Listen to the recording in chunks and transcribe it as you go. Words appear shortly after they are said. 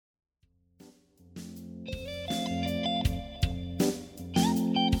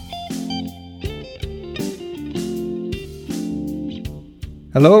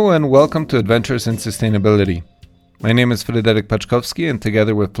Hello and welcome to Adventures in Sustainability. My name is Frederic Paczkowski, and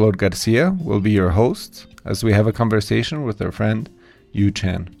together with Flor Garcia, we'll be your hosts as we have a conversation with our friend Yu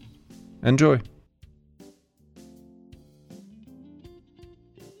Chen. Enjoy.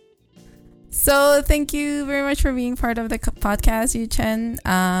 So thank you very much for being part of the podcast, Yu Chen.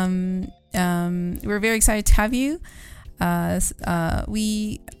 We're very excited to have you. A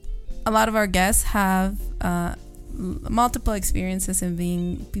lot of our guests have multiple experiences in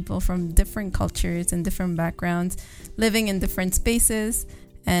being people from different cultures and different backgrounds, living in different spaces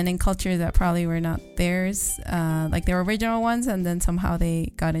and in cultures that probably were not theirs, like their original ones, and then somehow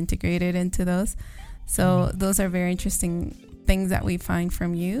they got integrated into those. So those are very interesting things that we find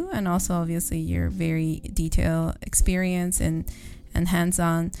from you, and also obviously your very detailed experience and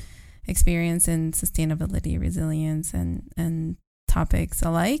hands-on experience in sustainability, resilience, and topics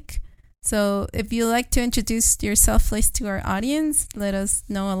alike. So if you'd like to introduce yourself, please, to our audience, let us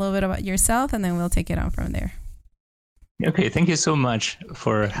know a little bit about yourself, and then we'll take it on from there. Okay, thank you so much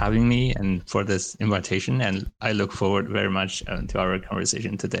for having me and for this invitation. And I look forward very much to our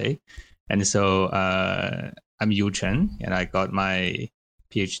conversation today. And so I'm Yu Chen, and I got my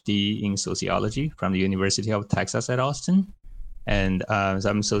PhD in sociology from the University of Texas at Austin. And so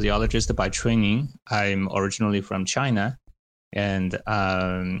I'm a sociologist by training. I'm originally from China. And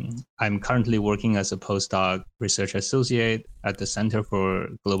I'm currently working as a postdoc research associate at the Center for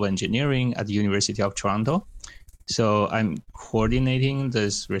Global Engineering at the University of Toronto. So I'm coordinating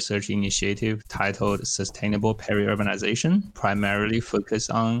this research initiative titled Sustainable Peri-Urbanization, primarily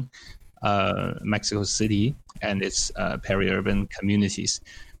focused on Mexico City and its peri-urban communities.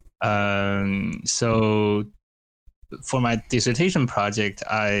 So for my dissertation project,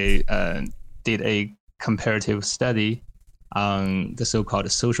 I did a comparative study on the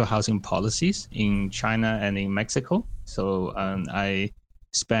so-called social housing policies in China and in Mexico. So I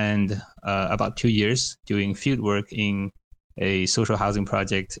spent about 2 years doing fieldwork in a social housing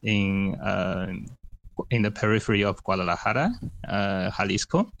project in the periphery of Guadalajara,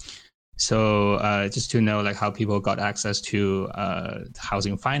 Jalisco. So just to know like how people got access to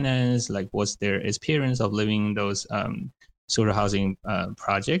housing finance, like what's their experience of living in those social housing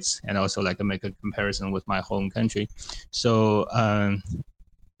projects, and also like make a comparison with my home country. So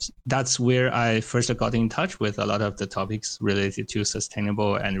that's where I first got in touch with a lot of the topics related to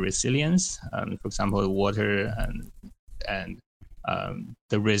sustainable and resilience. For example, water and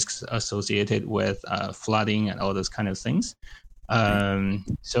the risks associated with flooding and all those kind of things.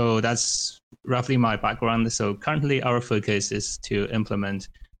 So that's roughly my background. So currently our focus is to implement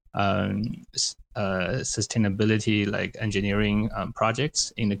sustainability like engineering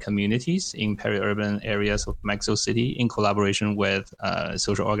projects in the communities in peri-urban areas of Mexico City in collaboration with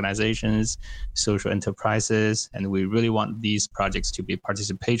social organizations, social enterprises, and we really want these projects to be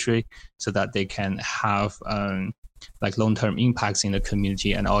participatory so that they can have like long-term impacts in the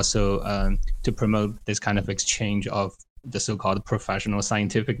community, and also to promote this kind of exchange of the so-called professional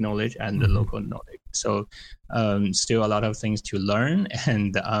scientific knowledge and the local knowledge. So still a lot of things to learn,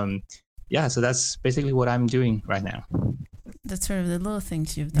 and so that's basically what I'm doing right now. That's sort of the little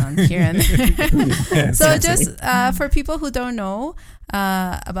things you've done here and there. So just for people who don't know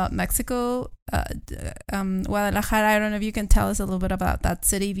about Mexico, Guadalajara, I don't know if you can tell us a little bit about that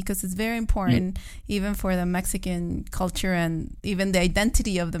city, because it's very important even for the Mexican culture, and even the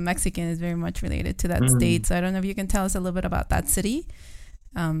identity of the Mexican is very much related to that state. So I don't know if you can tell us a little bit about that city.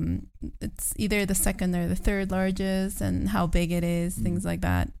 It's either the second or the third largest, and how big it is, things like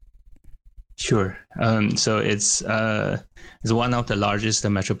that. Sure. So it's one of the largest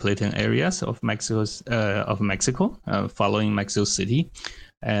metropolitan areas of Mexico, following Mexico City,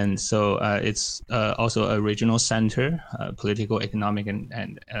 and so it's also a regional center, political, economic,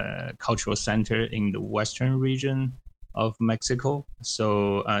 and cultural center in the western region of Mexico.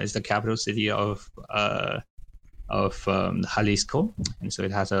 So it's the capital city of Jalisco, and so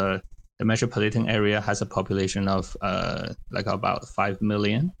it has the metropolitan area has a population of like about 5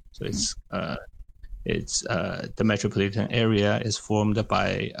 million. So it's the metropolitan area is formed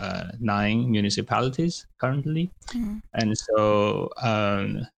by 9 municipalities currently, and so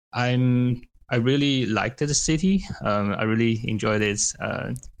I really liked the city. I really enjoyed its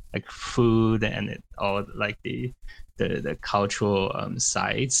like food and all like the cultural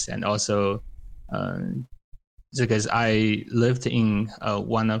sites, and also because I lived in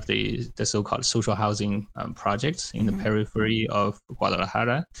one of the so-called social housing projects in the periphery of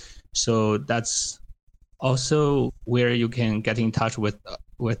Guadalajara. So that's also where you can get in touch with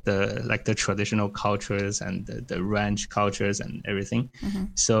the traditional cultures and the ranch cultures and everything.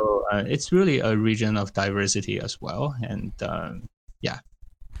 So it's really a region of diversity as well. And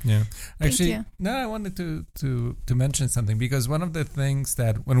Yeah. Actually, you. no, I wanted to mention something, because one of the things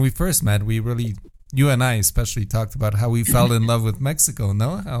that when we first met, you and I especially talked about how we fell in love with Mexico,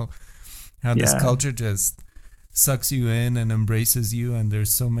 no? How this culture just sucks you in and embraces you, and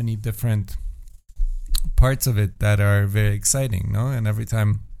there's so many different parts of it that are very exciting, no? And every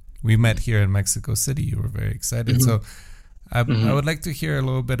time we met here in Mexico City, you were very excited. Mm-hmm. So I would like to hear a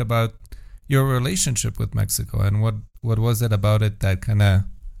little bit about your relationship with Mexico, and what was it about it that kind of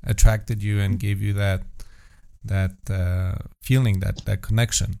attracted you and gave you that feeling, that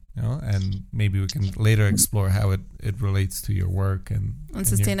connection, you know? And maybe we can later explore how it relates to your work and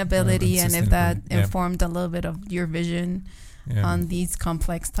sustainability, and if that informed a little bit of your vision on these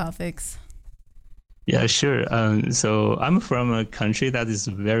complex topics. Yeah, sure. So I'm from a country that is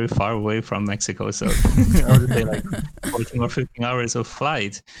very far away from Mexico. So I would say like 14 or 15 hours of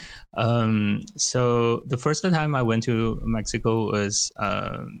flight. So the first time I went to Mexico was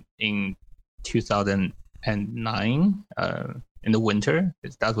in 2009 in the winter.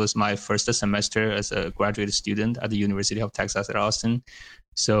 That was my first semester as a graduate student at the University of Texas at Austin.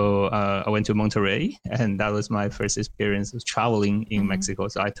 So I went to Monterrey, and that was my first experience of traveling in Mexico.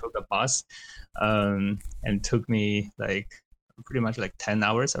 So I took a bus, and it took me pretty much 10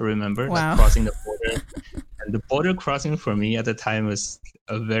 hours, I remember, crossing the border. And the border crossing for me at the time was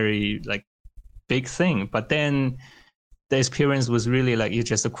a very big thing. But then the experience was really you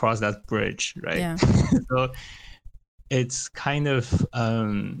just cross that bridge, right? Yeah. So it's kind of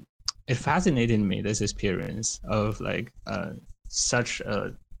it fascinated me, this experience of such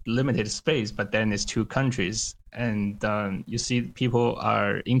a limited space, but then it's two countries, and you see people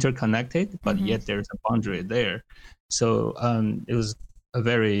are interconnected, but yet there's a boundary there. So it was a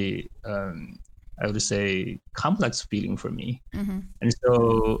very I would say complex feeling for me. And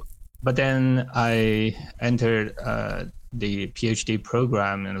so, but then I entered the PhD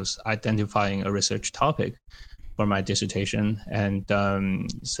program, and was identifying a research topic for my dissertation. And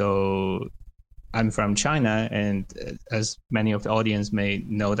so I'm from China, and as many of the audience may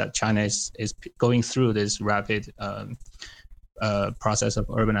know, that China is going through this rapid process of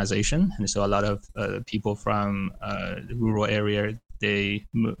urbanization. And so a lot of people from the rural area, they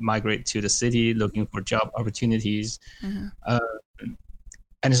migrate to the city looking for job opportunities.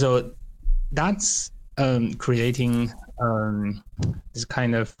 And so that's creating this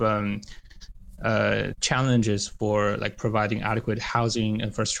kind of challenges for providing adequate housing,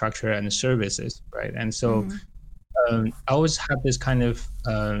 infrastructure, and services, right? And so I always have this kind of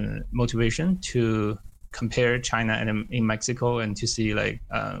motivation to compare China and in Mexico, and to see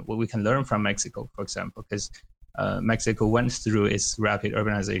what we can learn from Mexico, for example, because Mexico went through its rapid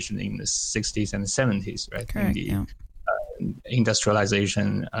urbanization in the 60s and 70s, right? Correct, in the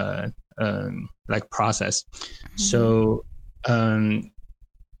industrialization process. So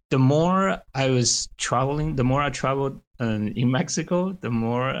the more I was traveling, the more I traveled in Mexico, the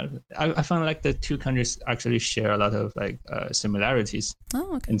more I found the two countries actually share a lot of similarities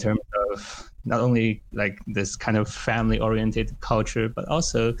in terms of not only this kind of family-oriented culture, but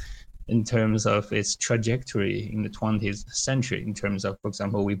also in terms of its trajectory in the 20th century. In terms of, for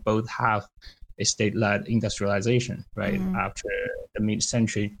example, we both have a state-led industrialization, right, after the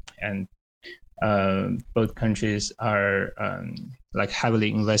mid-century, and both countries are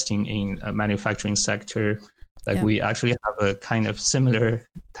heavily investing in a manufacturing sector. We actually have a kind of similar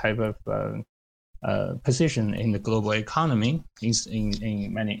type of position in the global economy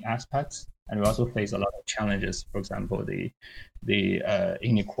in many aspects, and we also face a lot of challenges. For example, the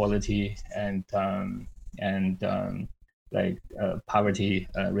inequality and poverty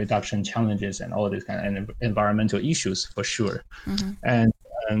reduction challenges, and all these kind of environmental issues, for sure. And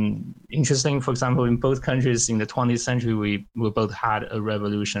interesting, for example, in both countries in the 20th century, we both had a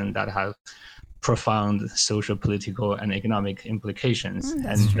revolution that had profound social, political, and economic implications.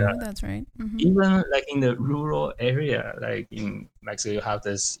 That's true. That's right. Even in the rural area, in Mexico,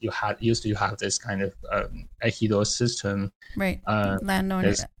 you used to have this kind of ejido system, right?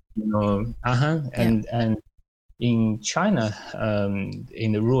 Landowner, and in China,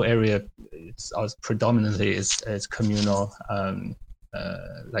 in the rural area, it's predominantly it's communal.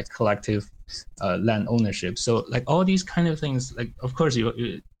 Collective land ownership. So all these kind of things, of course,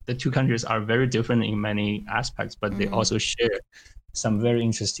 the two countries are very different in many aspects, but they also share some very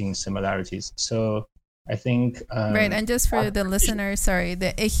interesting similarities. So I think right. And just for the listener, sorry,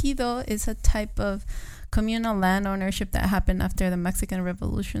 the ejido is a type of communal land ownership that happened after the Mexican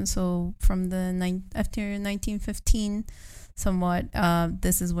Revolution. So from after 1915. Somewhat,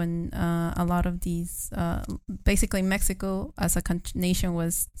 this is when a lot of these, basically Mexico as a nation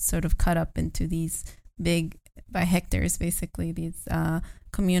was sort of cut up into these big by hectares, basically these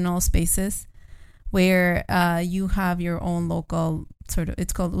communal spaces where you have your own local sort of,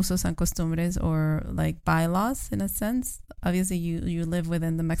 it's called usos and costumbres, or like bylaws in a sense. Obviously, you live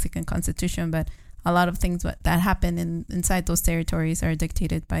within the Mexican Constitution, but a lot of things that happen inside those territories are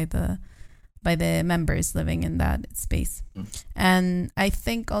dictated by the members living in that space. And I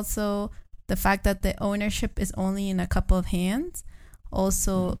think also the fact that the ownership is only in a couple of hands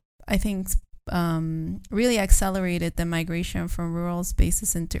also, I think, really accelerated the migration from rural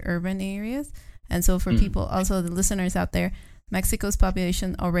spaces into urban areas. And so for people, also the listeners out there, Mexico's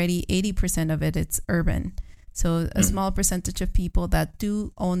population, already 80% of it's urban. So a small percentage of people that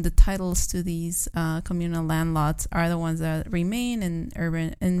do own the titles to these communal land lots are the ones that remain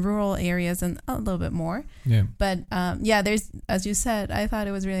in rural areas, and a little bit more. Yeah. But there's, as you said, I thought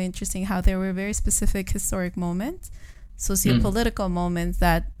it was really interesting how there were very specific historic moments, socio-political moments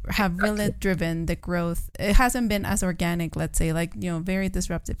that have really driven the growth. It hasn't been as organic, let's say, like, very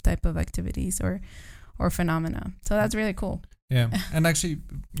disruptive type of activities or phenomena. So that's really cool. Yeah. And actually,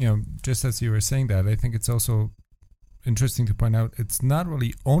 just as you were saying that, I think it's also interesting to point out it's not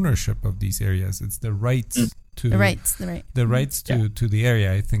really ownership of these areas. It's the rights to the rights to the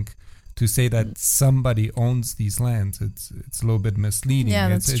area. I think to say that somebody owns these lands, it's a little bit misleading. Yeah,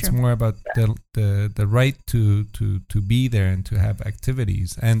 it's more about the right to be there and to have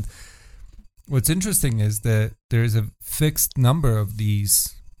activities. And what's interesting is that there's a fixed number of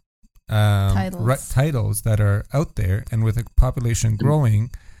these titles that are out there, and with a population growing,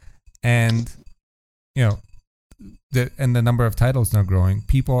 and the number of titles now growing,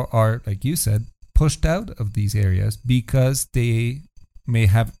 people are, like you said, pushed out of these areas because they may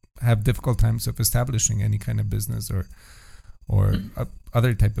have difficult times of establishing any kind of business or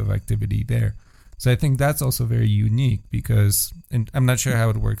other type of activity there. So I think that's also very unique because, and I'm not sure how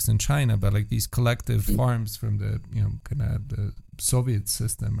it works in China, but like these collective farms from the kind of the Soviet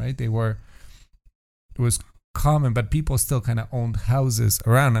system, right? It was common, but people still kind of owned houses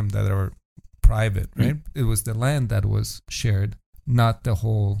around them that are private, right? It was the land that was shared, not the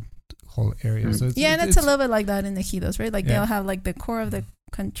whole area. So and it's a little bit like that in the ejidos, right? Like they'll have like the core of the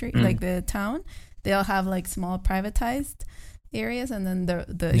country, like the town. They'll have like small privatized areas, and then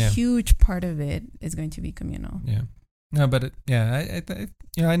the huge part of it is going to be communal. Yeah. No, but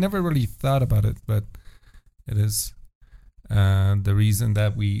I never really thought about it, but it is the reason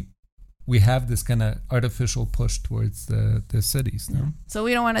that we have this kind of artificial push towards the cities. No? So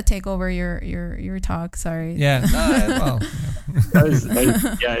we don't want to take over your talk. Sorry. Yeah.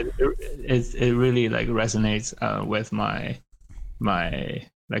 It really like resonates with my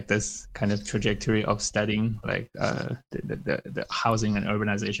like this kind of trajectory of studying like the housing and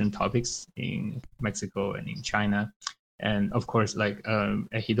urbanization topics in Mexico and in China. And of course, like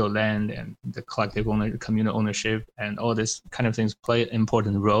ejido land and the collective communal ownership and all this kind of things play an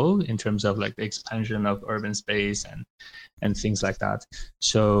important role in terms of like the expansion of urban space and things like that.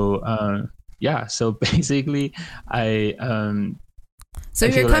 So so basically, So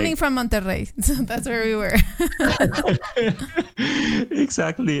you're coming from Monterrey, so that's where we were.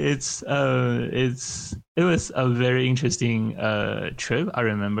 Exactly. It was a very interesting trip. I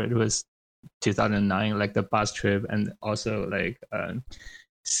remember it was 2009, like the bus trip, and also like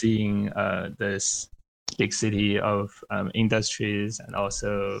seeing this big city of industries, and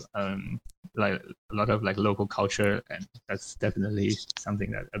also like a lot of like local culture, and that's definitely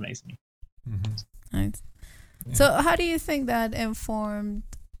something that amazed me. Nice. Yeah. So how do you think that informed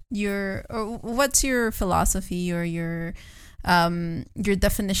what's your philosophy or your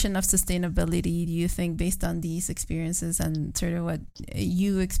definition of sustainability, do you think, based on these experiences and sort of what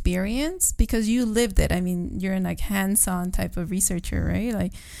you experienced? Because you lived it. I mean, you're an like hands-on type of researcher, right?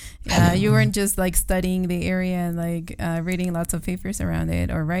 Like you weren't just like studying the area and like reading lots of papers around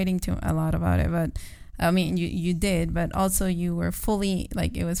it or writing a lot about it. But I mean, you did, but also you were fully,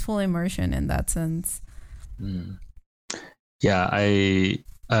 like, it was full immersion in that sense. Yeah,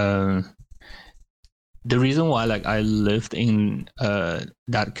 the reason why like I lived in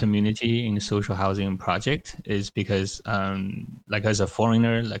that community in social housing project is because like as a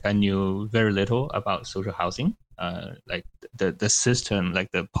foreigner, like I knew very little about social housing, like the system,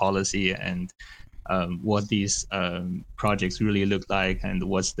 like the policy and what these projects really look like and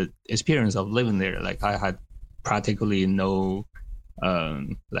what's the experience of living there. Like I had practically no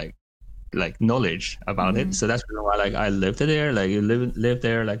like knowledge about it. So that's why like I lived there. Like you live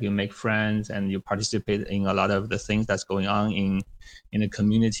there, like you make friends and you participate in a lot of the things that's going on in the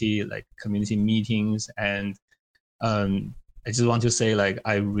community, like community meetings. And I just want to say, like,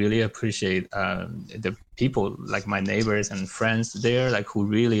 I really appreciate the people, like my neighbors and friends there, like who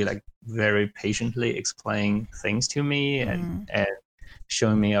really like very patiently explain things to me and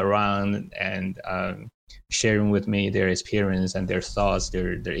showing me around and sharing with me their experience and their thoughts,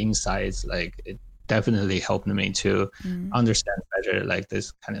 their insights. Like it definitely helped me to understand better, like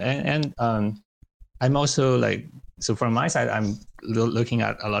this kind of. And I'm also like, so from my side, I'm looking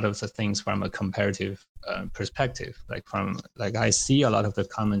at a lot of the things from a comparative perspective. Like I see a lot of the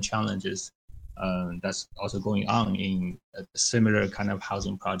common challenges that's also going on in similar kind of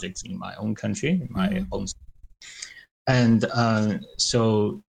housing projects in my own country, in my home state. And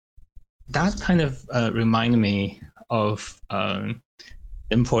so that kind of reminded me of the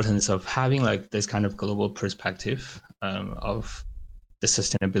importance of having like this kind of global perspective of the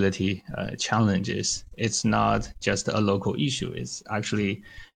sustainability challenges. It's not just a local issue. It's actually,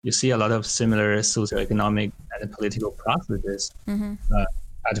 you see a lot of similar socioeconomic and political processes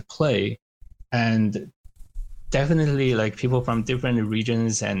at play. And definitely like people from different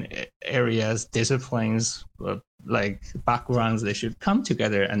regions and areas, disciplines, like backgrounds, they should come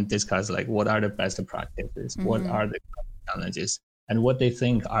together and discuss like what are the best practices, what are the challenges, and what they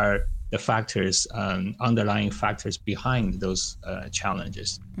think are the factors, underlying factors behind those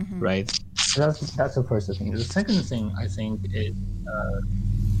challenges, right? So that's the first thing. The second thing I think is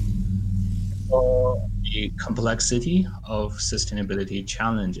the complexity of sustainability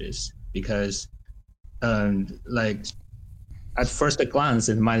challenges, because like at first glance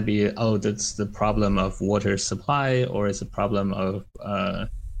it might be, oh, that's the problem of water supply, or it's a problem of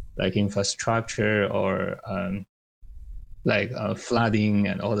like infrastructure, or like flooding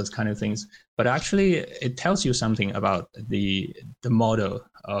and all those kind of things. But actually it tells you something about the model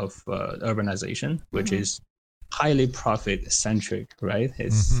of urbanization, which is highly profit centric, right?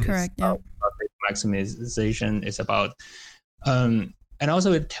 It's correct. It's about profit maximization. It's about and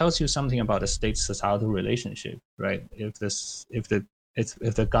also it tells you something about the state societal relationship, right? If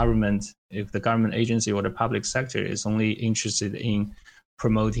the government agency or the public sector is only interested in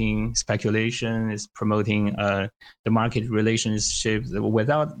promoting speculation, is promoting the market relationship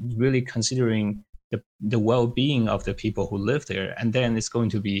without really considering the well-being of the people who live there, and then it's going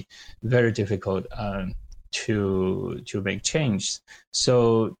to be very difficult to make change.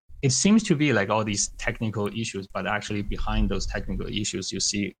 So it seems to be like all these technical issues, but actually behind those technical issues, you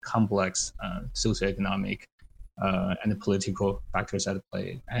see complex socioeconomic and political factors at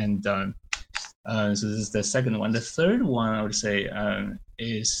play. And so this is the second one. The third one, I would say,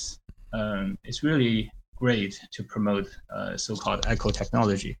 is it's really great to promote so-called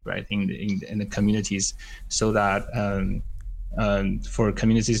eco-technology, right, in the communities, so that for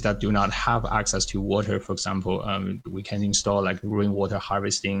communities that do not have access to water, for example, we can install like rainwater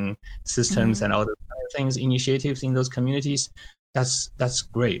harvesting systems and other things, initiatives in those communities. That's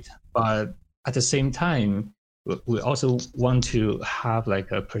great. But at the same time, we also want to have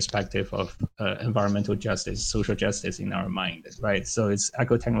like a perspective of environmental justice, social justice in our mind, right? So it's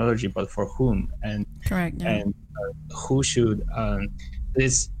eco-technology, but for whom? And correct. Yeah. And who should?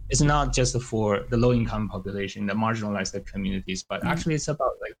 It's not just for the low-income population, the marginalized communities, but actually it's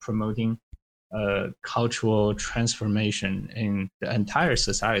about like promoting cultural transformation in the entire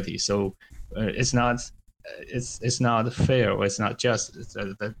society. So it's not fair, or it's not just.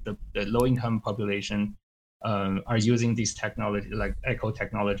 The low-income population are using these technology, like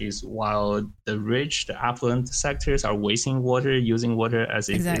eco-technologies, while the rich, the affluent sectors are wasting water, using water as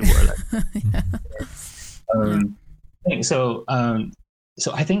if they were like.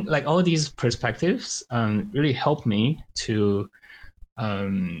 So I think like all these perspectives really help me to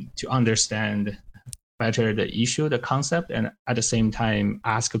understand better the issue, the concept, and at the same time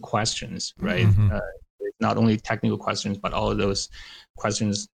ask questions, right? Not only technical questions, but all of those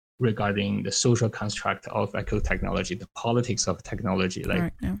questions regarding the social construct of eco-technology, the politics of technology,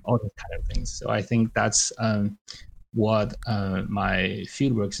 like all those kind of things. So I think that's what my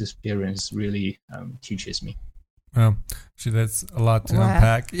fieldwork experience really teaches me. Well, actually, that's a lot to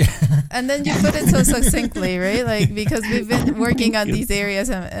unpack. And then you put it so succinctly, right? Like, because we've been working on these areas,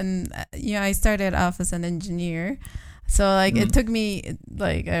 and you know, I started off as an engineer. So like it took me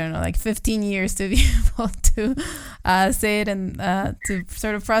like, I don't know, like 15 years to be able to say it and to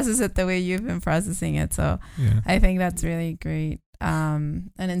sort of process it the way you've been processing it. So I think that's really great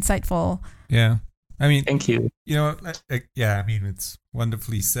and insightful. Yeah. I mean, thank you. You know, I mean, it's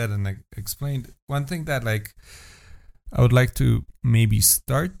wonderfully said and explained. One thing that like I would like to maybe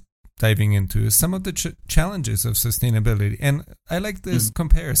start diving into is some of the challenges of sustainability. And I like this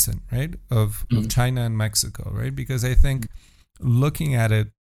comparison, right, of China and Mexico, right? Because I think looking at it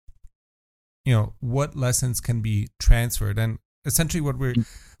what lessons can be transferred. And essentially what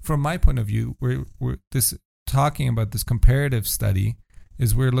from my point of view, we're this talking about this comparative study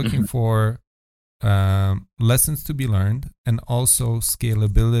is we're looking for lessons to be learned and also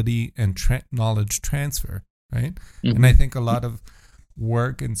scalability and knowledge transfer, right? And I think a lot of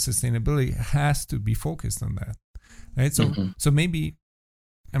work in sustainability has to be focused on that, right? So maybe,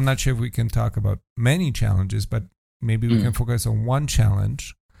 I'm not sure if we can talk about many challenges, but maybe we can focus on one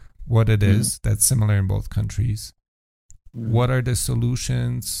challenge, what it is that's similar in both countries. What are the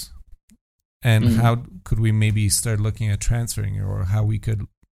solutions, and how could we maybe start looking at transferring it, or how we could,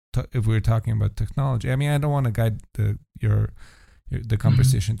 if we're talking about technology. I mean, I don't want to guide the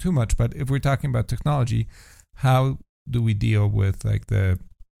conversation too much, but if we're talking about technology, how do we deal with like the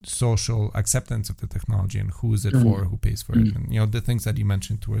social acceptance of the technology, and who is it for, who pays for it, and the things that you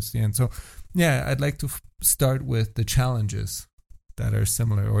mentioned towards the end. So yeah, I'd like to start with the challenges that are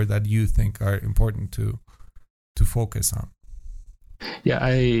similar or that you think are important to focus on. Yeah,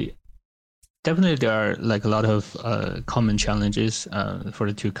 definitely there are like a lot of common challenges for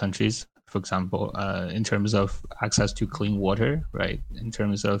the two countries. For example, in terms of access to clean water, right? In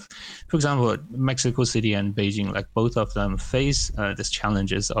terms of, for example, Mexico City and Beijing, like both of them face these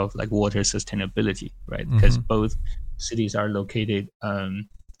challenges of like water sustainability, right? Because both cities are located,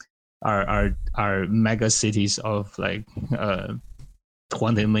 are mega cities of like over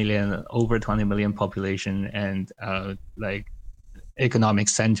 20 million population, and like economic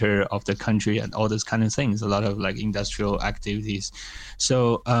center of the country, and all those kind of things, a lot of like industrial activities.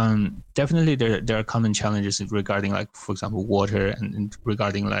 So definitely there are common challenges regarding like, for example, water, and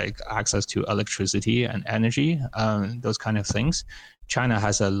regarding like access to electricity and energy, those kind of things. China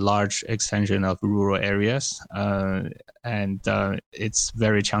has a large extension of rural areas, and it's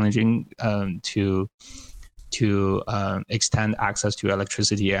very challenging to extend access to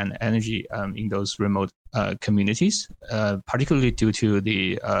electricity and energy in those remote communities, particularly due to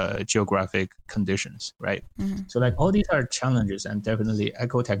the geographic conditions, right? So like all these are challenges, and definitely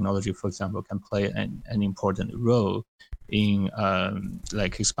eco-technology, for example, can play an important role in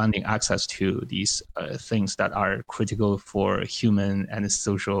like expanding access to these things that are critical for human and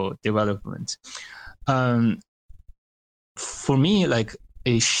social development. For me, like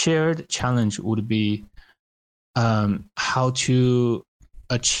a shared challenge would be how to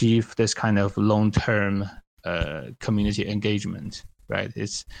achieve this kind of long-term community engagement, right?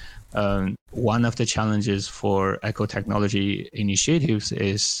 It's one of the challenges for eco-technology initiatives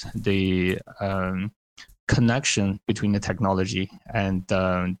is the connection between the technology and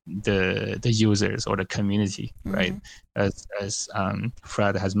the users or the community, right? As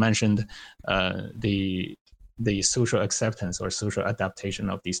Fred has mentioned, the social acceptance or social adaptation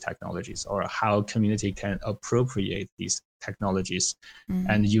of these technologies, or how community can appropriate these technologies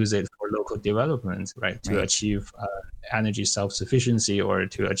and use it for local development, right? To achieve energy self-sufficiency, or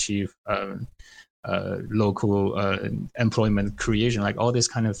to achieve local employment creation, like all these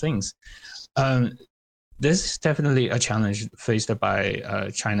kind of things. This is definitely a challenge faced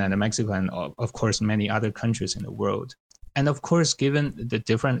by China and Mexico, and of course many other countries in the world. And of course, given the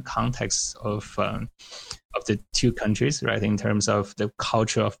different contexts of the two countries, right, in terms of the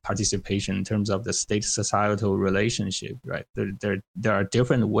culture of participation, in terms of the state-societal relationship, right, there are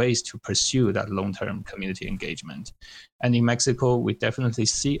different ways to pursue that long-term community engagement. And in Mexico, we definitely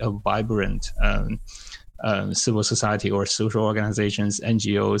see a vibrant civil society or social organizations,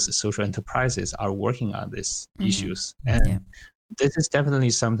 NGOs, social enterprises are working on these issues. And this is definitely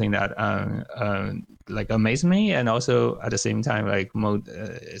something that like amazed me, and also at the same time, like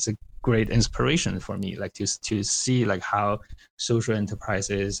it's a great inspiration for me, like to see like how social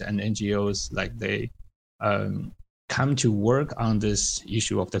enterprises and NGOs, like they come to work on this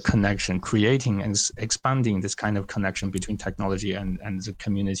issue of the connection, creating and expanding this kind of connection between technology and the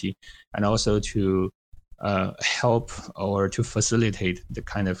community, and also to help or to facilitate the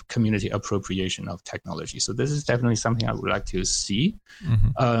kind of community appropriation of technology. So this is definitely something I would like to see.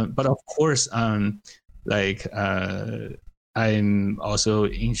 But of course, I'm also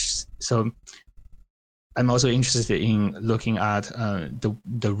interested in looking at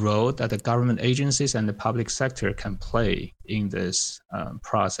the role that the government agencies and the public sector can play in this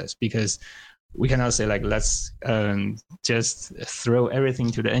process, because we cannot say like, let's just throw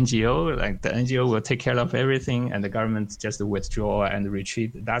everything to the NGO, like the NGO will take care of everything and the government just withdraw and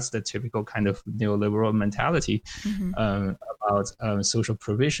retreat. That's the typical kind of neoliberal mentality about social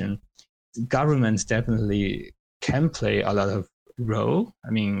provision. Governments definitely can play a lot of role. I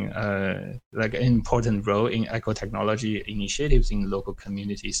mean, like an important role in eco-technology initiatives in local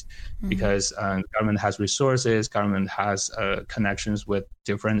communities, because government has resources, government has connections with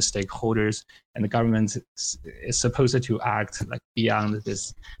different stakeholders, and the government is supposed to act like beyond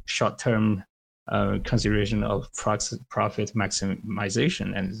this short-term consideration of profit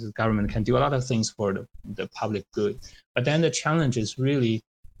maximization, and the government can do a lot of things for the public good. But then the challenge is really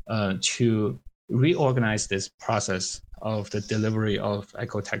to reorganize this process of the delivery of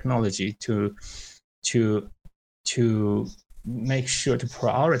eco-technology to make sure to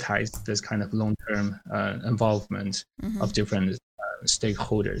prioritize this kind of long-term involvement of different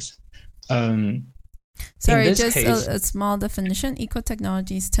stakeholders. Sorry, just a small definition.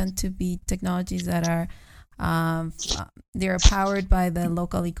 Eco-technologies tend to be technologies that are they're powered by the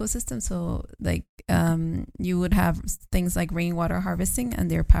local ecosystem. So like you would have things like rainwater harvesting, and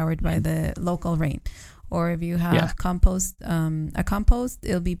they're powered by the local rain. Or if you have compost,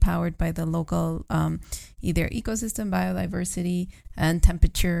 it'll be powered by the local either ecosystem, biodiversity, and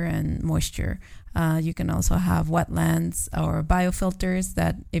temperature and moisture. You can also have wetlands or biofilters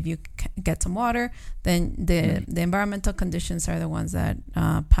that if you get some water, then the environmental conditions are the ones that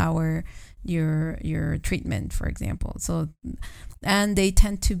power your treatment, for example. So, and they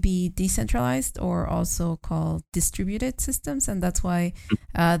tend to be decentralized or also called distributed systems, and that's why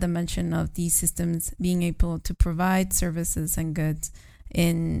the mention of these systems being able to provide services and goods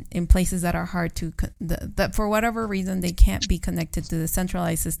in places that are hard to that for whatever reason they can't be connected to the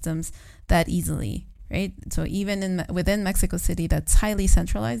centralized systems that easily, right? So even within Mexico City, that's highly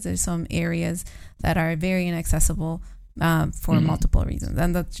centralized. There's some areas that are very inaccessible for multiple reasons,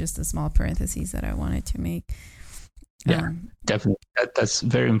 and that's just a small parenthesis that I wanted to make. Definitely, that's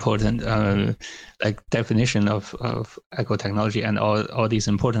very important. Like definition of eco-technology and all these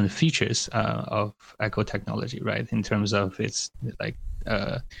important features of eco-technology, right? In terms of its like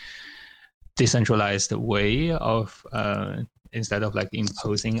decentralized way of instead of like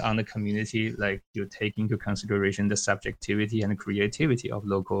imposing on the community, like you take into consideration the subjectivity and creativity of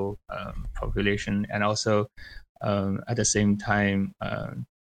local population, and also at the same time,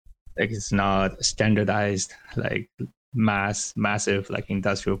 like it's not standardized like massive like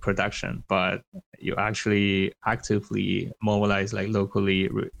industrial production, but you actually actively mobilize like locally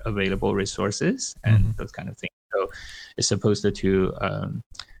available resources and those kind of things. So it's supposed to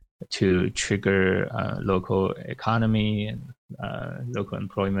trigger local economy and local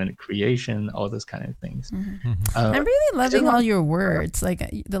employment creation, all those kind of things. I'm really loving all your words, like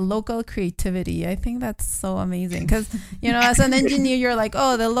the local creativity. I think that's so amazing because, you know, as an engineer, you're like,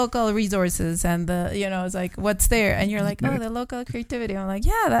 oh, the local resources and the, you know, it's like, what's there? And you're like, oh, the local creativity. I'm like,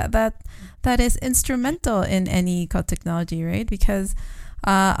 yeah, that is instrumental in any eco-technology, right? Because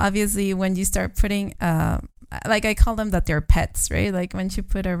obviously when you start putting like I call them that they're pets, right? Like once you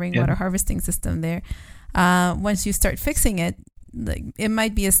put a rainwater harvesting system there, once you start fixing it, like it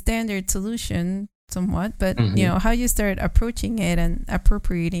might be a standard solution somewhat, but you know, how you start approaching it and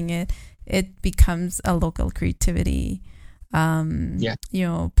appropriating it, it becomes a local creativity, you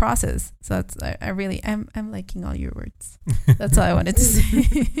know, process. So that's, I'm liking all your words. That's all I wanted to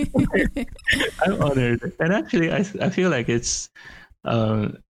say. I'm honored. And actually, I feel like it's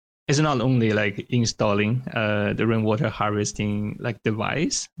not only like installing the rainwater harvesting like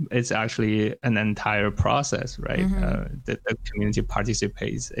device, it's actually an entire process, right? The community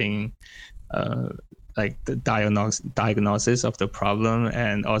participates in like the diagnosis of the problem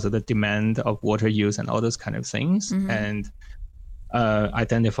and also the demand of water use and all those kind of things, and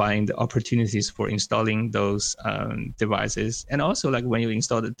identifying the opportunities for installing those devices. And also like when you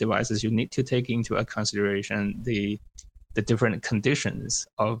install the devices, you need to take into a consideration the different conditions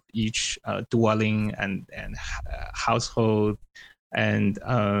of each dwelling and household, and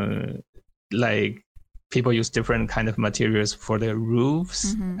like people use different kind of materials for their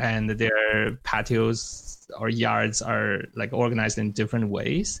roofs, and their patios or yards are like organized in different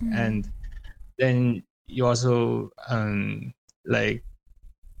ways. And then you also like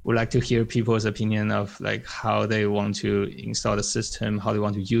would like to hear people's opinion of like how they want to install the system, how they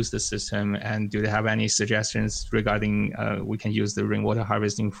want to use the system, and do they have any suggestions regarding we can use the rainwater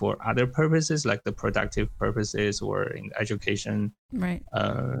harvesting for other purposes, like the productive purposes or in education, right?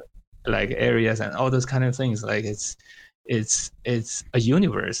 Like areas and all those kind of things. Like it's a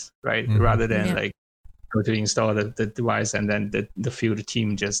universe, right? Rather than like go to install the device and then the field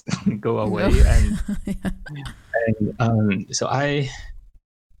team just go away. And so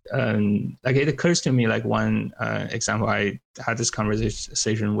like it occurs to me like one example. I had this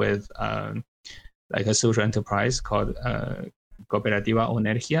conversation with like a social enterprise called Cooperativa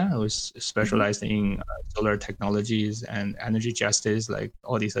Onergia, who's specialized in solar technologies and energy justice, like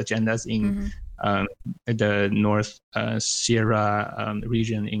all these agendas in the North Sierra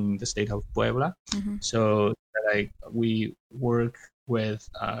region in the state of Puebla. So like we work with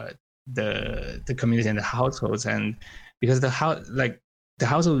the community and the households, and because the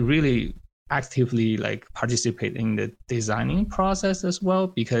household really actively like participate in the designing process as well,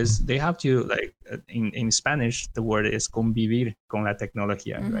 because they have to like in Spanish the word is convivir con la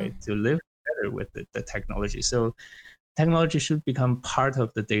tecnología, right? To live together with the technology. So technology should become part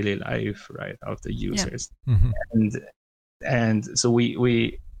of the daily life, right, of the users. And so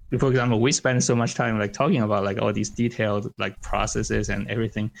we for example, we spend so much time like talking about like all these detailed like processes and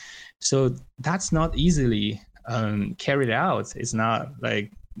everything, so that's not easily carried out. It's not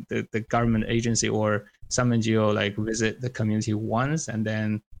like the government agency or some NGO like visit the community once and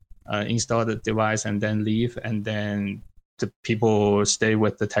then install the device and then leave, and then the people stay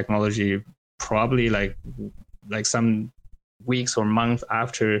with the technology probably like some weeks or months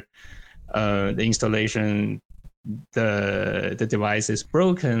after the installation. The device is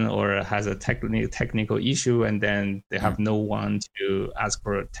broken or has a technical issue, and then they have no one to ask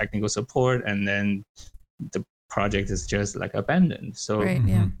for technical support, and then the project is just like abandoned. So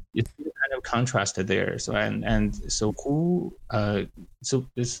it's kind of contrasted there. So so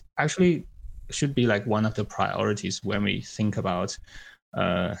this actually should be like one of the priorities when we think about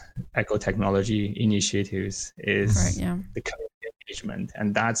eco technology initiatives is the community engagement,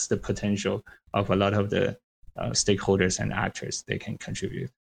 and that's the potential of a lot of the stakeholders and actors they can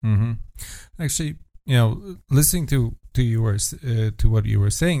contribute. Actually, listening to what you were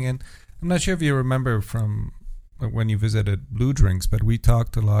saying, and I'm not sure if you remember from when you visited Blue Drinks, but we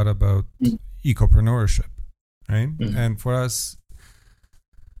talked a lot about ecopreneurship, right? And for us,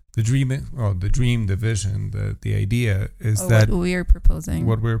 the vision, the idea is that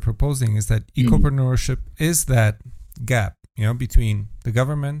what we're proposing is that ecopreneurship is that gap, between the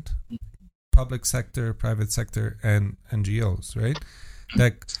government, public sector, private sector, and NGOs, right?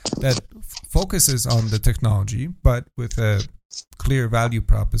 That focuses on the technology, but with a clear value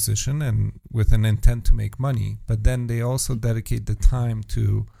proposition and with an intent to make money. But then they also dedicate the time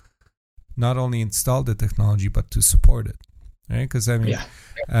to not only install the technology but to support it, right? Because I've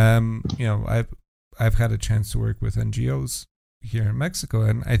had a chance to work with NGOs here in Mexico,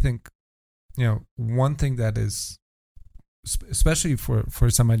 and I think one thing that is, especially for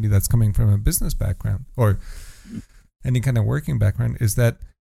somebody that's coming from a business background or any kind of working background, is that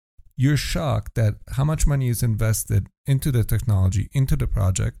you're shocked at how much money is invested into the technology, into the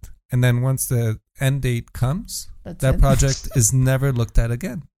project, and then once the end date comes, that project is never looked at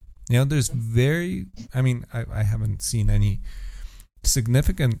again. There's I haven't seen any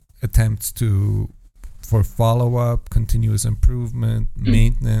significant attempts for follow-up, continuous improvement,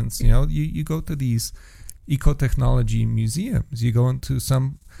 maintenance. You go to these eco-technology museums, you go into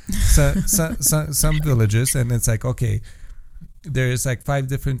some villages, and it's like, okay, there's like 5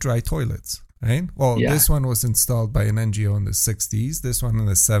 different dry toilets, right? Well, this one was installed by an NGO in the 60s, this one in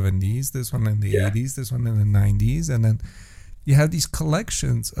the 70s, this one in the 80s, this one in the 90s, and then you have these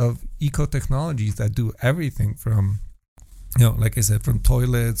collections of eco-technologies that do everything from, like I said, from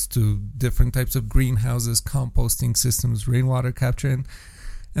toilets to different types of greenhouses, composting systems, rainwater capture,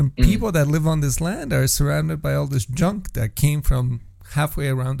 and people that live on this land are surrounded by all this junk that came from halfway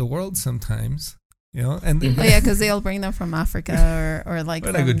around the world sometimes, and because they all bring them from Africa or like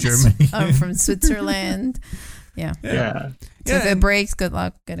from Germany, from Switzerland. So if it breaks, good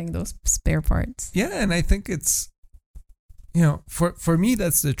luck getting those spare parts. And I think it's for me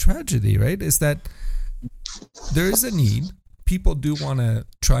that's the tragedy, right? Is that there is a need. People do want to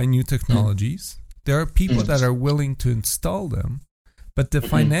try new technologies. There are people that are willing to install them, but the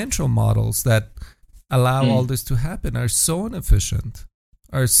financial models that allow all this to happen are so inefficient,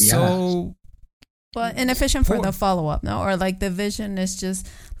 inefficient for the follow-up, no? Or like the vision is just,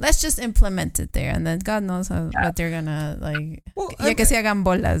 let's just implement it there, and then God knows what they're gonna like. Que se hagan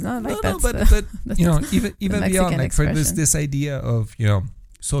bolas, no? Like even beyond, like for this idea of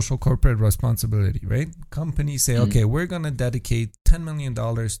social corporate responsibility, right? Companies say, okay, we're gonna dedicate $10 million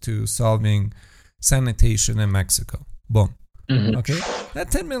to solving sanitation in Mexico. Boom. Okay, that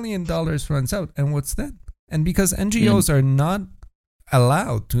 $10 million runs out, and what's then? And because NGOs are not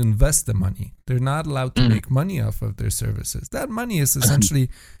allowed to invest the money, they're not allowed to make money off of their services. That money is essentially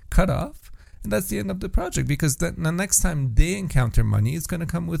cut off, and that's the end of the project, because the next time they encounter money, it's going to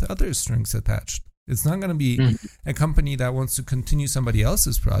come with other strings attached. It's not going to be a company that wants to continue somebody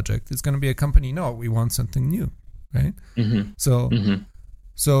else's project. It's going to be a company, no, we want something new, right? So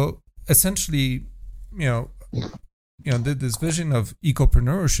essentially, this vision of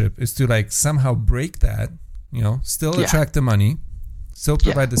ecopreneurship is to like somehow break that, still attract the money, still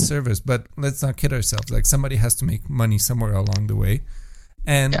provide the service, but let's not kid ourselves. Like somebody has to make money somewhere along the way,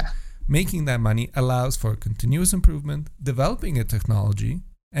 and making that money allows for continuous improvement, developing a technology,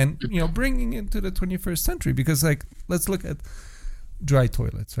 and bringing it to the 21st century. Because like let's look at dry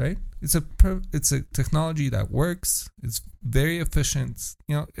toilets, right? It's a technology that works. It's very efficient.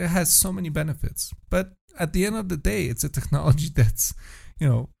 It has so many benefits. But at the end of the day, it's a technology that's,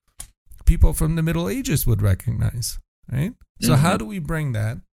 people from the Middle Ages would recognize, right? So how do we bring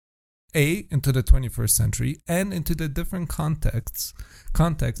that into the 21st century and into the different contexts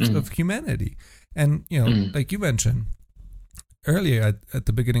of humanity? And like you mentioned earlier at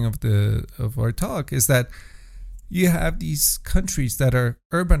the beginning of our talk, is that you have these countries that are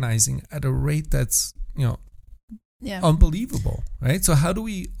urbanizing at a rate that's unbelievable, right? So how do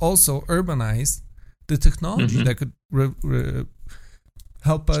we also urbanize the technology that could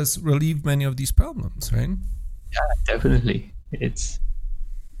help us relieve many of these problems, right? Yeah, definitely. It's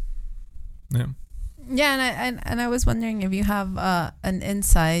and I was wondering if you have an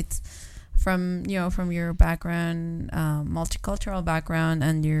insight from your background, multicultural background,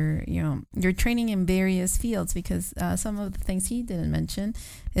 and your training in various fields, because some of the things he didn't mention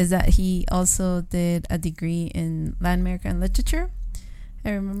is that he also did a degree in Latin American literature,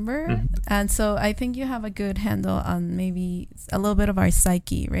 I remember. And so I think you have a good handle on maybe a little bit of our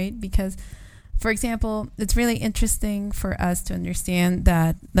psyche, right? Because, for example, it's really interesting for us to understand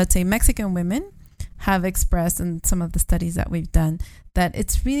that, let's say, Mexican women have expressed in some of the studies that we've done that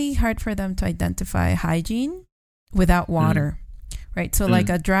it's really hard for them to identify hygiene without water, right? So like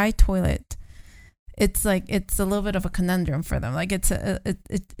a dry toilet, it's like, it's a little bit of a conundrum for them. Like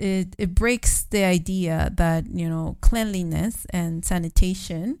it breaks the idea that, cleanliness and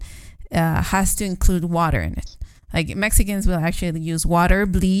sanitation has to include water in it. Like Mexicans will actually use water,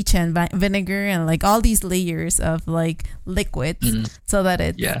 bleach, and vinegar, and like all these layers of like liquids, so that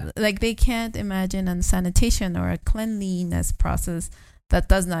like they can't imagine a sanitation or a cleanliness process that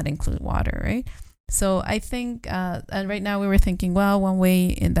does not include water, right? So I think, and right now we were thinking, well, one way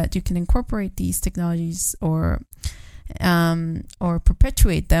in that you can incorporate these technologies or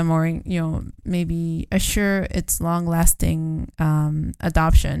perpetuate them, or maybe assure its long-lasting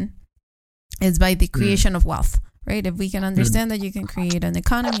adoption, is by the creation of wealth. Right? If we can understand that you can create an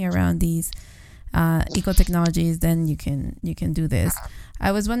economy around these eco technologies, then you can do this.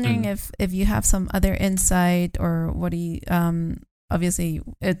 I was wondering if you have some other insight, or what do you? Obviously,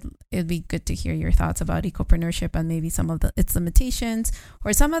 it'd be good to hear your thoughts about ecopreneurship and maybe some of its limitations,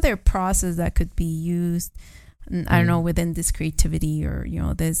 or some other process that could be used. I don't know, within this creativity, or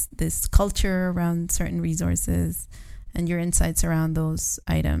this culture around certain resources, and your insights around those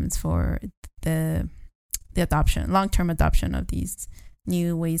items for the long-term adoption of these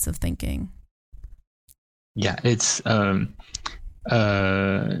new ways of thinking. Yeah, it's I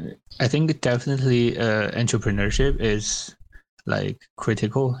think definitely entrepreneurship is like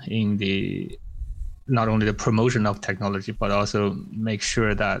critical in the not only the promotion of technology, but also make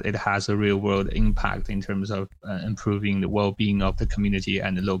sure that it has a real world impact in terms of improving the well-being of the community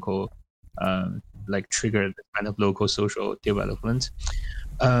and the local like trigger the kind of local social development.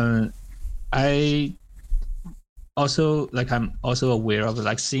 I also, like, I'm also aware of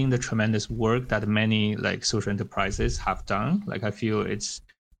like seeing the tremendous work that many like social enterprises have done. Like I feel it's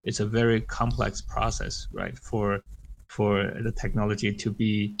a very complex process, right? For the technology to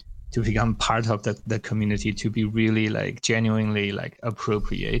become part of the community, to be really like genuinely like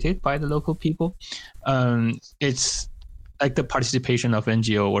appropriated by the local people. It's like the participation of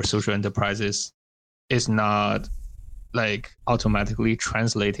NGO or social enterprises is not like automatically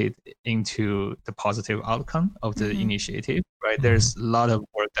translated into the positive outcome of the initiative, right? There's a lot of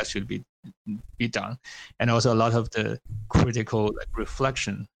work that should be done, and also a lot of the critical like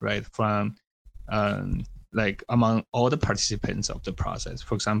reflection, right, from like among all the participants of the process.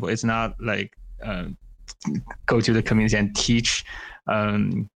 For example, it's not like go to the community and teach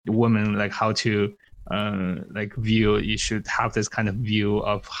women like how to like view, you should have this kind of view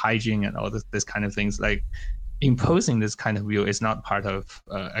of hygiene and all this kind of things. Like imposing this kind of view is not part of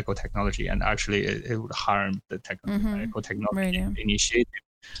eco-technology, and actually it would harm the eco-technology initiative.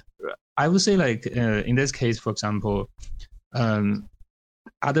 I would say like in this case, for example,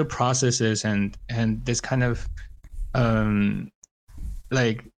 other processes and this kind of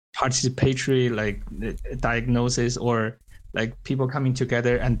like participatory like diagnosis, or like people coming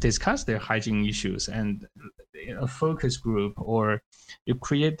together and discuss their hygiene issues, and a focus group, or you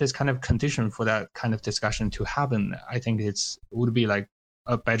create this kind of condition for that kind of discussion to happen. I think would be like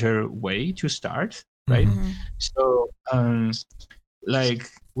a better way to start, right? So like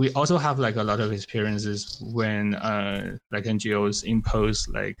we also have like a lot of experiences when like NGOs impose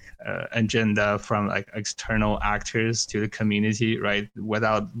like agenda from like external actors to the community, right,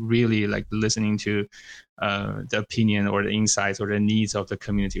 without really like listening to the opinion or the insights or the needs of the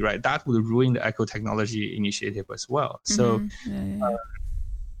community, right? That would ruin the eco-technology initiative as well. So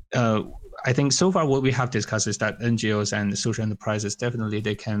I think so far what we have discussed is that NGOs and social enterprises definitely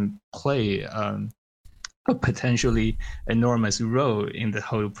they can play a potentially enormous role in the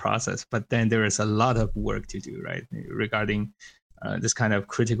whole process, but then there is a lot of work to do, right, regarding this kind of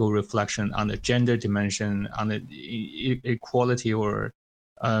critical reflection on the gender dimension, on the equality or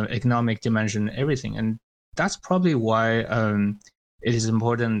economic dimension, everything. And that's probably why it is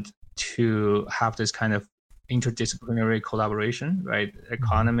important to have this kind of interdisciplinary collaboration, right?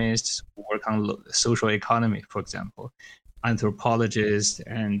 Economists who work on social economy, for example, anthropologists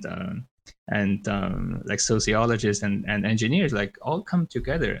and like sociologists and engineers, like all come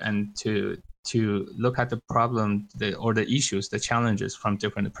together and to look at the problem or the issues, the challenges from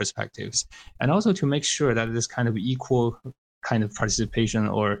different perspectives, and also to make sure that this kind of equal kind of participation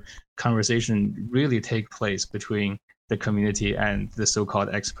or conversation really take place between the community and the so-called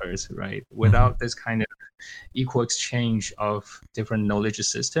experts, right? Without this kind of equal exchange of different knowledge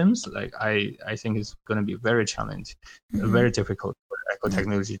systems, like I think it's going to be very challenging, very difficult for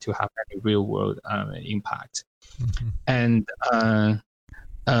eco-technology to have any real world impact. And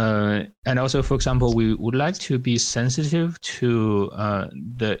also, for example, we would like to be sensitive to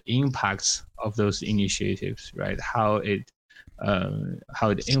the impacts of those initiatives, right? How it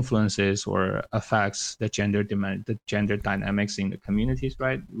influences or affects the gender dynamics in the communities,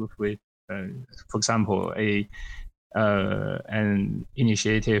 right? With for example, an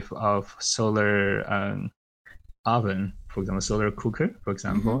initiative of solar oven, for example, solar cooker, for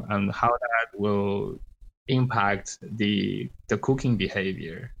example, and how that will impact the cooking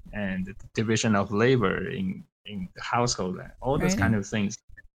behavior and the division of labor in the household, all those kind of things.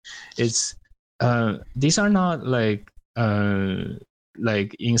 It's these are not like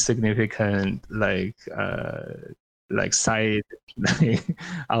insignificant like side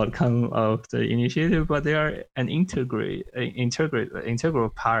outcome of the initiative, but they are an integral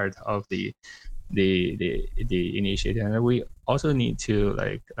part of the initiative, and we also need to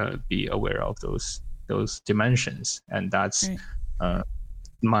like be aware of those dimensions, and that's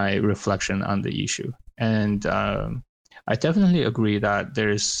my reflection on the issue. And I definitely agree that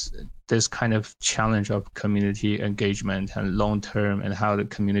there's this kind of challenge of community engagement and long term, and how the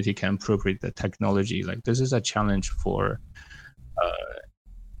community can appropriate the technology. Like this is a challenge for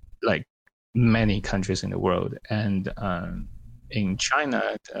like many countries in the world, and in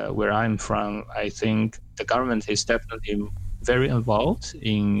China, where I'm from, I think the government is definitely very involved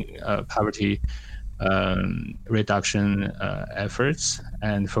in poverty reduction efforts.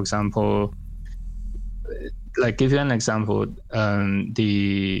 And for example, like give you an example,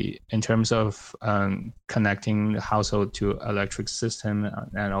 in terms of connecting the household to electric system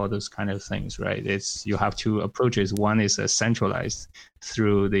and all those kind of things, right? You have two approaches. One is centralized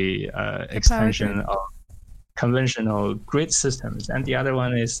through the expansion of conventional grid systems, and the other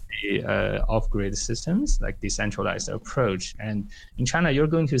one is the off-grid systems, like decentralized approach. And in China, you're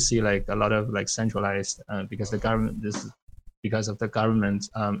going to see like a lot of like centralized because of the government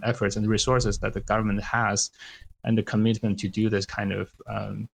efforts and resources that the government has, and the commitment to do this kind of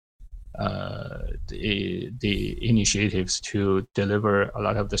the initiatives to deliver a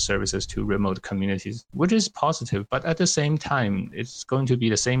lot of the services to remote communities, which is positive. But at the same time, it's going to be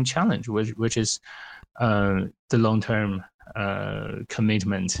the same challenge, which is the long-term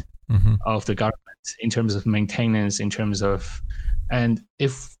commitment of the government in terms of maintenance, in terms of, and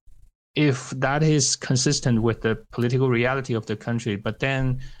if that is consistent with the political reality of the country, but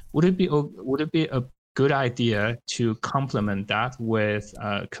then would it be a good idea to complement that with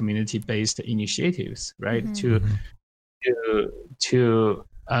community-based initiatives, right? To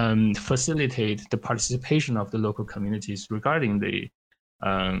facilitate the participation of the local communities regarding the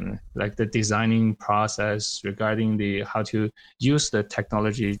like the designing process, regarding the how to use the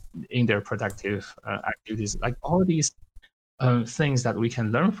technology in their productive activities, like all these things that we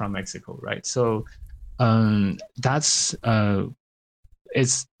can learn from Mexico, right? So that's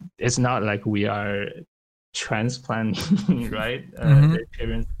it's not like we are transplanting, right? Their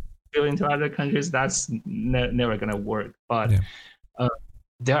parents go into other countries. That's never gonna work. But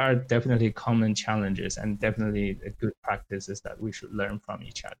there are definitely common challenges and definitely good practices that we should learn from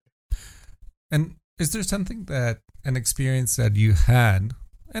each other. And is there something an experience that you had,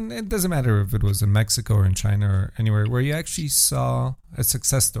 and it doesn't matter if it was in Mexico or in China or anywhere, where you actually saw a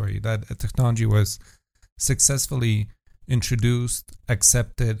success story, that a technology was successfully introduced,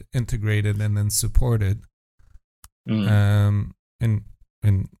 accepted, integrated, and then supported in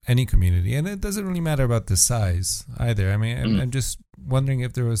any community. And it doesn't really matter about the size either. I mean, I'm just wondering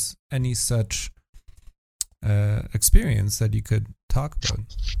if there was any such experience that you could talk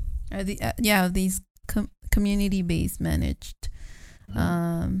about. These community-based managed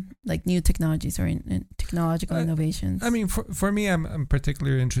like new technologies or in technological innovations. I mean, for me, I'm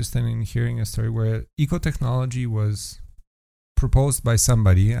particularly interested in hearing a story where eco-technology was proposed by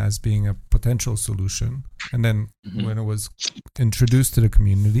somebody as being a potential solution, and then when it was introduced to the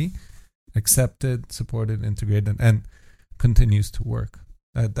community, accepted, supported, integrated, and continues to work.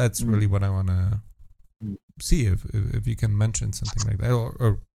 That's really what I want to see, if you can mention something like that,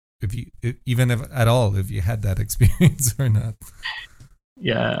 or if you, even if at all, if you had that experience or not.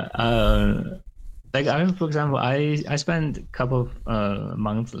 Yeah, like for example, I spent a couple of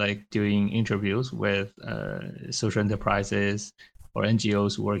months like doing interviews with social enterprises or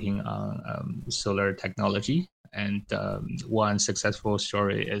NGOs working on solar technology, and one successful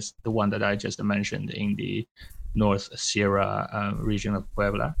story is the one that I just mentioned in the North Sierra region of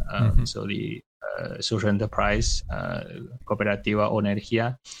Puebla. So the social enterprise Cooperativa O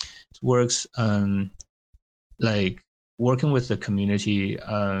Energía works like working with the community,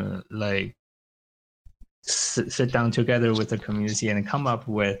 like sit down together with the community and come up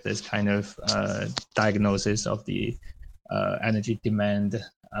with this kind of diagnosis of the energy demand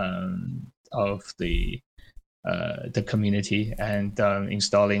of the community, and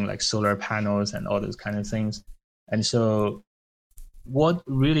installing like solar panels and all those kind of things. And so what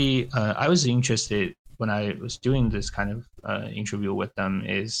really I was interested when I was doing this kind of interview with them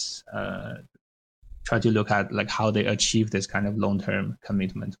is try to look at like how they achieve this kind of long-term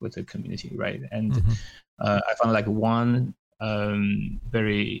commitment with the community, right? And I found like one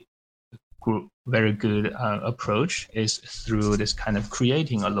very good approach is through this kind of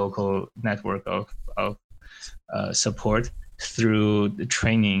creating a local network of support through the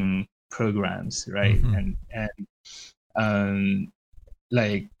training programs, right? And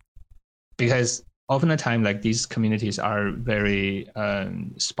like, because often the time, like these communities are very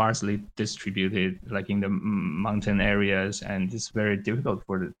sparsely distributed, like in the mountain areas, and it's very difficult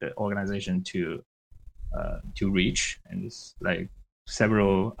for the organization to reach. And it's like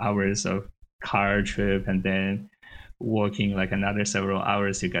several hours of car trip, and then walking like another several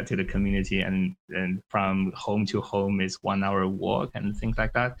hours to get to the community, and from home to home is 1 hour walk and things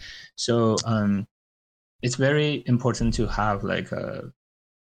like that. So it's very important to have like a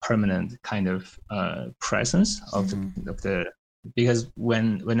permanent kind of presence of the because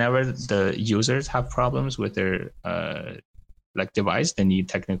whenever the users have problems with their like device, they need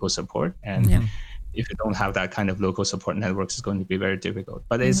technical support, and if you don't have that kind of local support networks, it's going to be very difficult.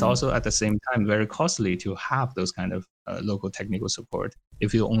 But it's also at the same time very costly to have those kind of local technical support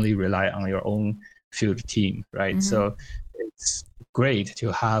if you only rely on your own field team, right? So it's great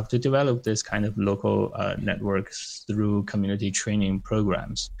to develop this kind of local networks through community training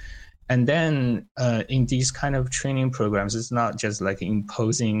programs. And then in these kind of training programs, it's not just like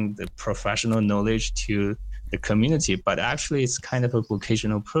imposing the professional knowledge to the community, but actually it's kind of a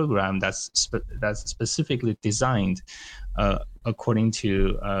vocational program that's specifically designed according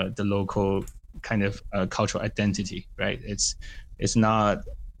to the local kind of cultural identity, right? It's not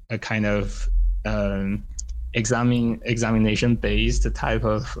a kind of examination based type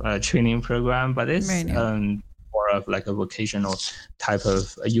of training program, but it's more of like a vocational type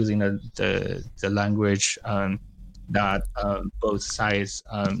of using the language that both sides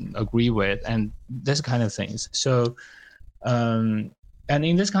agree with, and this kind of things. So and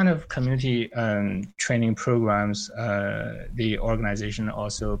in this kind of community training programs, the organization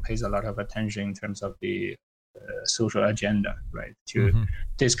also pays a lot of attention in terms of the social agenda, right? To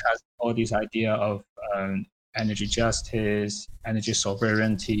discuss all these idea of energy justice, energy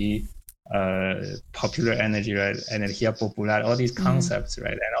sovereignty, popular energy, right? Energía popular, all these concepts,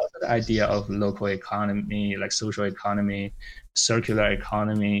 right? And also the idea of local economy, like social economy, circular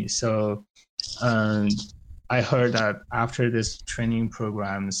economy. So I heard that after this training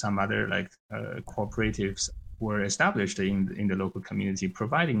program, some other like cooperatives were established in the local community,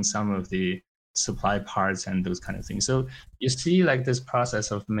 providing some of the supply parts and those kind of things. So you see like this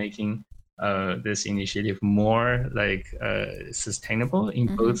process of making this initiative more like sustainable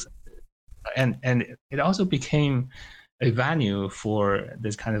in both, and it also became a venue for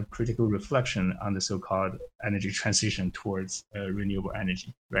this kind of critical reflection on the so-called energy transition towards renewable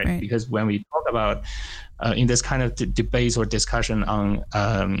energy, right? Because when we talk about in this kind of debates or discussion on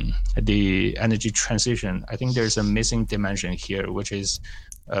the energy transition, I think there's a missing dimension here, which is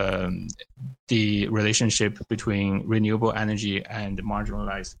the relationship between renewable energy and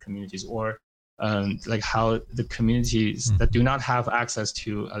marginalized communities, or like how the communities that do not have access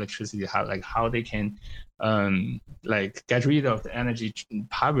to electricity, how they can like get rid of the energy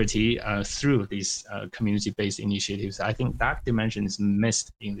poverty through these community-based initiatives. I think that dimension is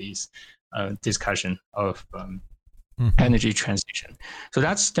missed in this discussion of energy transition. So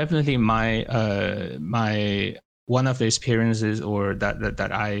that's definitely my one of the experiences, or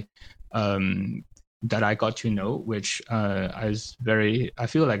that I got to know, which I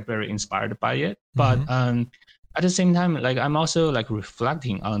feel like very inspired by it. But at the same time, like I'm also like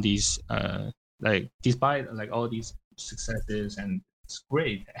reflecting on these like despite like all these successes, and it's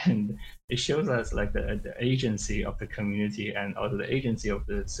great, and it shows us like the agency of the community and also the agency of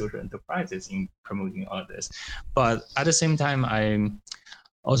the social enterprises in promoting all this. But at the same time, I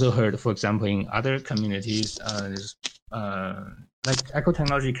also heard, for example, in other communities, like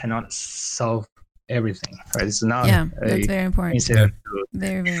eco-technology cannot solve everything, right? It's not that's very important.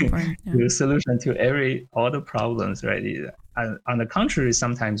 Very, very important. The solution to all the problems, right? On the contrary,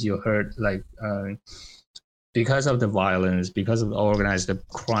 sometimes you heard like because of the violence, because of the organized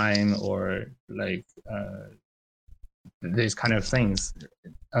crime, or like these kind of things,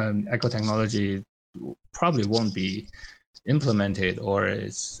 eco-technology probably won't be implemented, or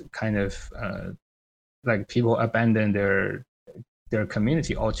it's kind of like people abandon their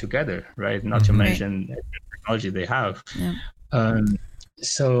community altogether, right? Not to mention the technology they have.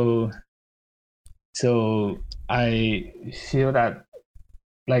 So I feel that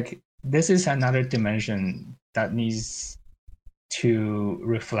like this is another dimension that needs to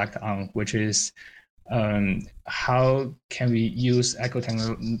reflect on, which is how can we use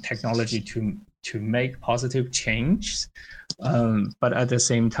eco-technology to make positive change, but at the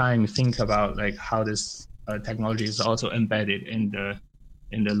same time think about like how this technology is also embedded in the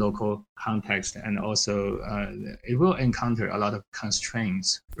local context, and also it will encounter a lot of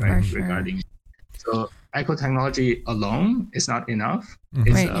constraints, right? Regarding, so eco-technology alone is not enough.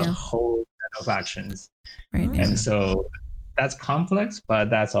 It's a whole set of actions, and so that's complex, but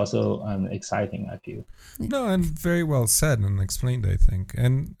that's also exciting, I feel. No, and very well said and explained, I think.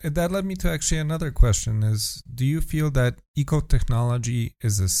 And that led me to actually another question is, do you feel that eco-technology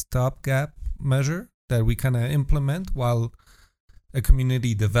is a stopgap measure that we kind of implement while a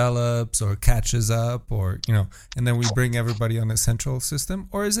community develops or catches up, or, you know, and then we bring everybody on a central system?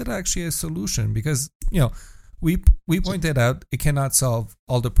 Or is it actually a solution? Because, you know, we pointed out it cannot solve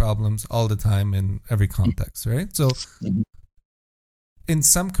all the problems all the time in every context, right? So in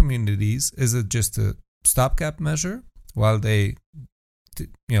some communities, is it just a stopgap measure while they, you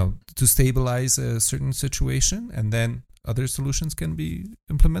know, to stabilize a certain situation, and then other solutions can be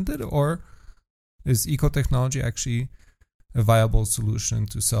implemented? Or is eco-technology actually a viable solution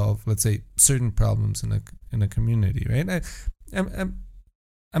to solve, let's say, certain problems in a community, right?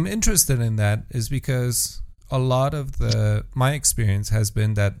 I'm interested in that is because a lot of my experience has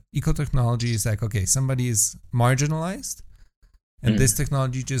been that eco-technology is like, okay, somebody is marginalized, and this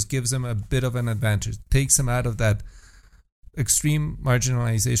technology just gives them a bit of an advantage, takes them out of that extreme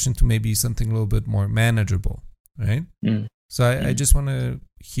marginalization to maybe something a little bit more manageable, right? So I just want to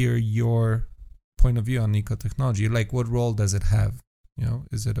hear your point of view on eco-technology. Like, what role does it have? You know,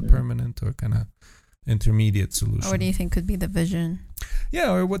 is it a permanent or kind of intermediate solution? Or what do you think could be the vision?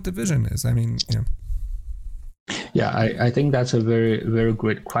 Yeah, or what the vision is. I mean, you know. Yeah, I think that's a very, very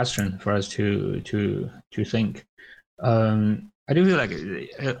great question for us to think. I do feel like,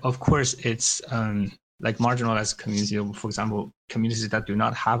 of course, it's like marginalized communities, for example, communities that do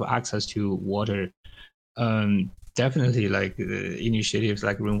not have access to water. Definitely, like initiatives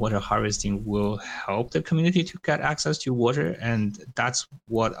like rainwater harvesting will help the community to get access to water, and that's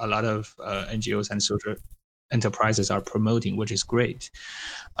what a lot of NGOs and social enterprises are promoting, which is great.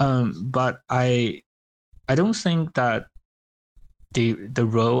 But I don't think that the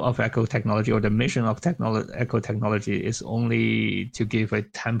role of eco-technology, or the mission of eco-technology, is only to give a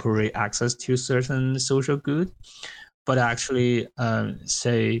temporary access to certain social good, but actually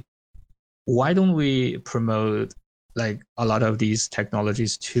say, why don't we promote like a lot of these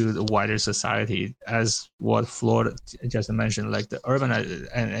technologies to the wider society, as what Floyd just mentioned, like the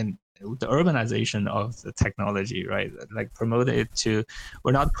urbanization of the technology, right? Like promote it to,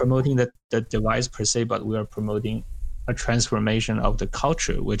 we're not promoting the device per se, but we are promoting a transformation of the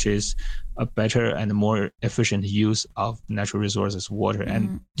culture, which is a better and more efficient use of natural resources, water,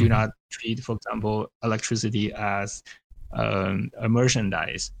 and do not treat, for example, electricity as a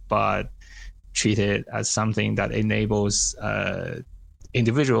merchandise, but treat it as something that enables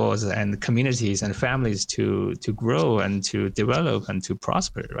individuals and communities and families to grow and to develop and to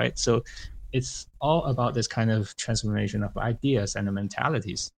prosper, right? So it's all about this kind of transformation of ideas and the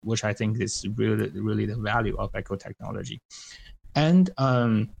mentalities, which I think is really the value of eco-technology. And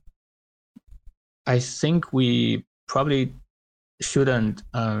I think we probably shouldn't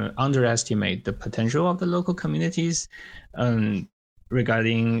underestimate the potential of the local communities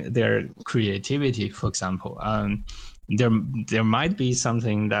regarding their creativity. For example, there might be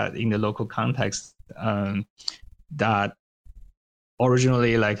something that in the local context that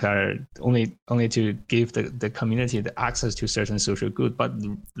originally like are only to give the community the access to certain social good, but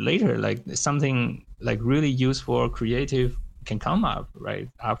later like something like really useful or creative can come up right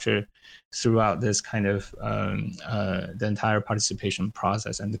after throughout this kind of the entire participation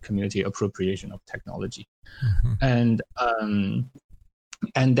process and the community appropriation of technology. And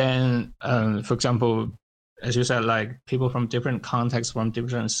then for example, as you said, like people from different contexts, from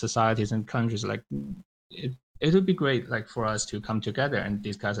different societies and countries, like it would be great like for us to come together and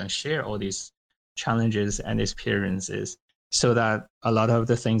discuss and share all these challenges and experiences, so that a lot of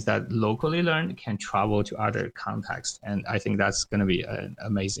the things that locally learned can travel to other contexts. And I think that's going to be an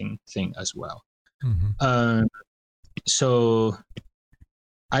amazing thing as well. So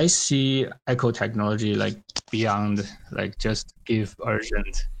I see eco-technology like beyond like just give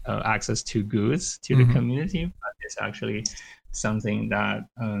urgent access to goods to the community, but it's actually something that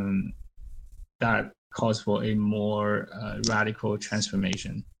that calls for a more radical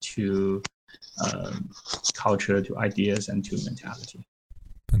transformation to culture, to ideas, and to mentality.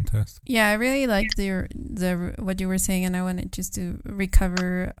 Fantastic. Yeah, I really liked the what you were saying, and I wanted just to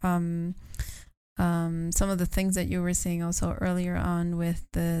recover some of the things that you were saying also earlier on with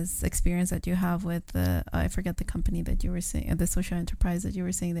this experience that you have with the I forget the company that you were saying, the social enterprise that you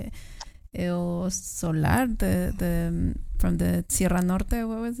were saying, that El Solar, the from the Sierra Norte.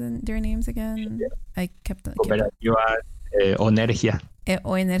 What was their names again? I kept Energia. O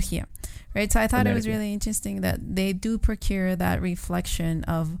Energia, right? So I thought it was really interesting that they do procure that reflection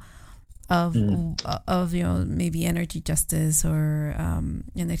of you know, maybe energy justice or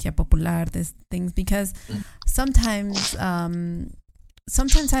energía popular, these things, because sometimes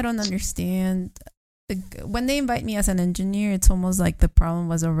I don't understand. When they invite me as an engineer, it's almost like the problem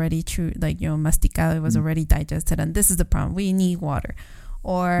was already true, like, you know, masticado, it was already digested, and this is the problem, we need water.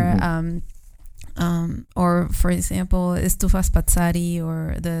 Or for example, estufas Pazzari,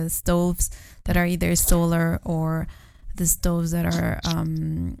 or the stoves that are either solar or the stoves that are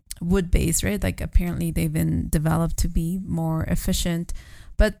wood-based, right? Like apparently they've been developed to be more efficient.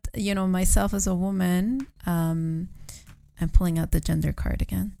 But, you know, myself as a woman, I'm pulling out the gender card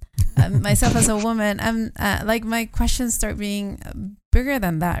again. Myself as a woman, I'm like, my questions start being bigger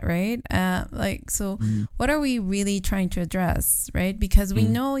than that, right? So what are we really trying to address, right? Because we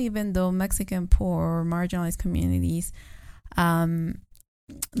know, even though Mexican poor or marginalized communities,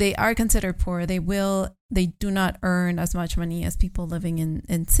 they are considered poor, they do not earn as much money as people living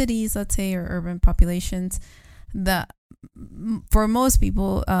in cities, let's say, or urban populations. For most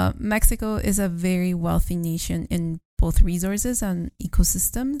people, Mexico is a very wealthy nation in both resources and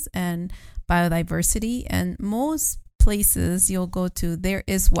ecosystems and biodiversity. And most places you'll go to, there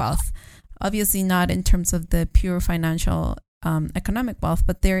is wealth. Obviously not in terms of the pure financial economic wealth,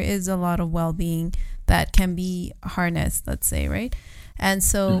 but there is a lot of well-being that can be harnessed, let's say, right? And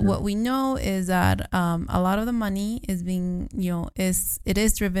so what we know is that a lot of the money is being, you know, it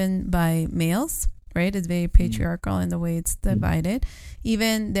is driven by males, right? It's very patriarchal in the way it's divided.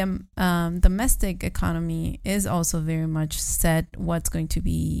 Even the domestic economy is also very much set what's going to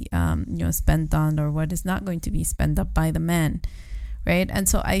be, you know, spent on, or what is not going to be spent up by the men, right? And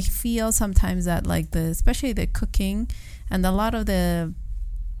so I feel sometimes that, like, especially the cooking and a lot of the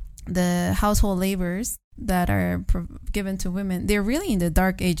household labors that are given to women, they're really in the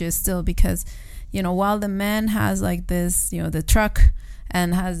dark ages still, because, you know, while the man has like this, you know, the truck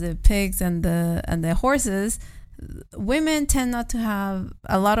and has the pigs and the horses, women tend not to have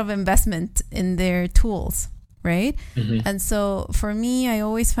a lot of investment in their tools, right? And so for me, I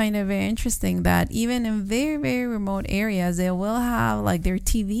always find it very interesting that even in very, very remote areas, they will have like their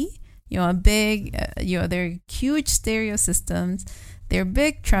TV, you know, a big, you know, their huge stereo systems, their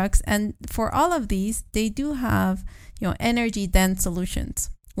big trucks, and for all of these, they do have, you know, energy dense solutions,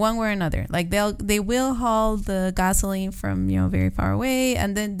 one way or another. Like they will haul the gasoline from, you know, very far away,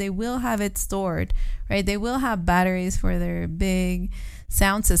 and then they will have it stored, right? They will have batteries for their big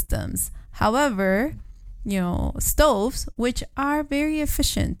sound systems. However, you know, stoves, which are very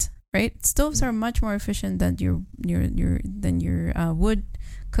efficient, right? Stoves are much more efficient than your wood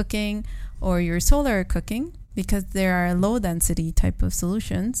cooking or your solar cooking. because there are low density type of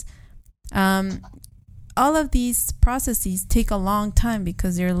solutions. All of these processes take a long time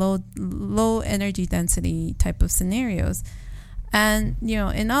because they're low energy density type of scenarios. And,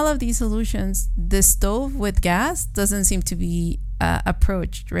 in all of these solutions, the stove with gas doesn't seem to be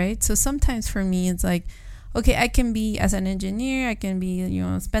approached, right? So sometimes for me, it's like, okay, I can be, as an engineer, I can be,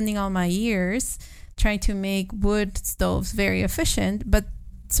 spending all my years trying to make wood stoves very efficient. But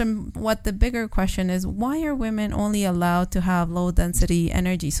what the bigger question is, why are women only allowed to have low density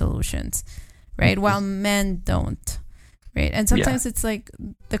energy solutions? Right, while men don't, right? And sometimes it's like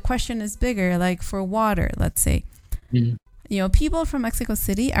the question is bigger, like for water, let's say. People from Mexico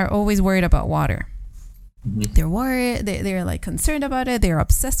City are always worried about water. They're worried, they're like concerned about it, they're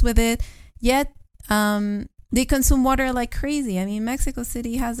obsessed with it, yet they consume water like crazy. I mean, Mexico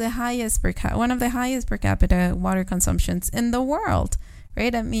City has one of the highest per capita water consumptions in the world,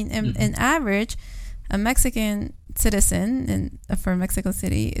 right? I mean, in average, a Mexican citizen for Mexico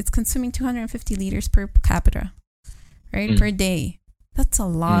City, it's consuming 250 liters per capita, right? Per day. That's a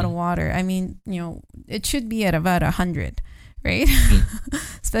lot of water. I mean, it should be at about 100, right?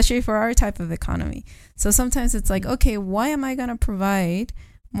 Especially for our type of economy. So sometimes it's like, okay, why am I going to provide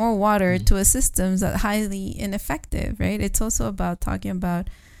more water to a system that's highly ineffective, right? It's also about talking about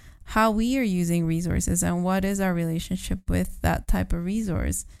how we are using resources and what is our relationship with that type of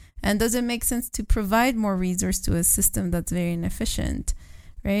resource. And does it make sense to provide more resource to a system that's very inefficient,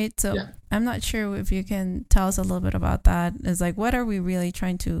 right? So I'm not sure if you can tell us a little bit about that. It's like, what are we really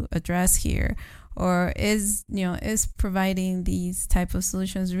trying to address here? Or is providing these type of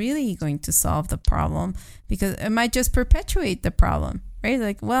solutions really going to solve the problem? Because it might just perpetuate the problem, right?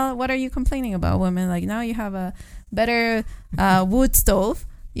 Like, well, what are you complaining about, women? Like, now you have a better wood stove.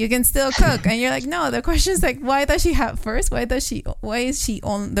 You can still cook. And you're like, no, the question is like, why is she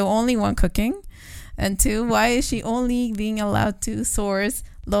the only one cooking? And two, why is she only being allowed to source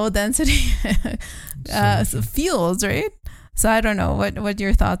low density fuels, right? So I don't know what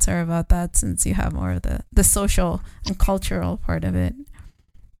your thoughts are about that, since you have more of the social and cultural part of it.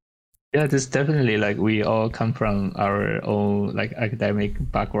 Yeah, this definitely, like, we all come from our own like academic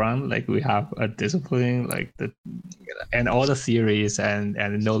background. Like, we have a discipline, like and all the theories and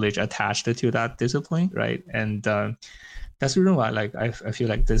knowledge attached to that discipline, right? And that's the reason why, like, I feel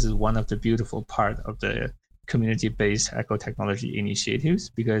like this is one of the beautiful part of the community-based eco-technology initiatives,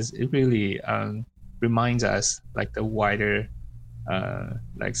 because it really reminds us, like, the wider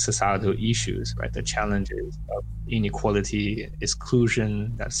like societal issues, right? The challenges of inequality,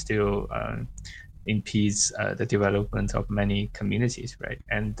 exclusion that still impedes the development of many communities, right?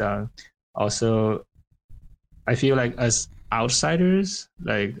 And also, I feel like as outsiders,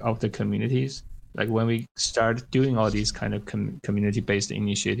 like, of the communities, like, when we start doing all these kind of community-based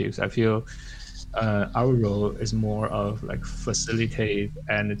initiatives, I feel our role is more of like facilitate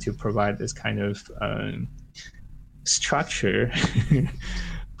and to provide this kind of structure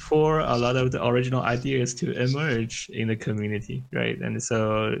for a lot of the original ideas to emerge in the community, right? And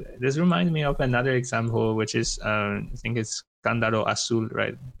so this reminds me of another example, which is I think it's Cántaro Azul,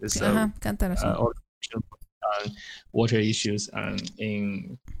 right? This Cántaro Azul. Water issues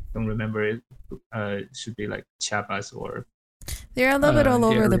in, don't remember it, should be like Chiapas, or they're a little bit all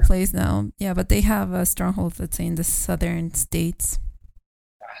over the place now. Yeah, but they have a stronghold, let's say, in the southern states.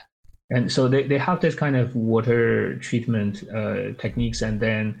 And so they have this kind of water treatment techniques, and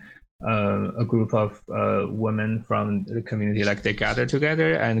then a group of women from the community, like, they gather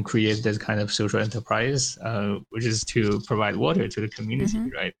together and create this kind of social enterprise, which is to provide water to the community,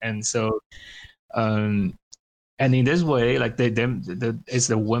 right? And so, and in this way, like, it's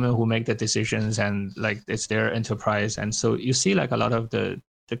the women who make the decisions, and like, it's their enterprise. And so you see, like, a lot of the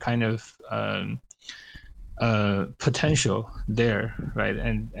kind of potential there, right?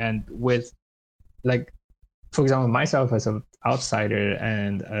 And with, like, for example, myself as an outsider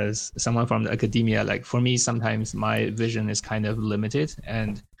and as someone from the academia, like, for me, sometimes my vision is kind of limited,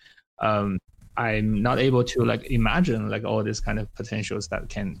 and I'm not able to, like, imagine, like, all these kind of potentials that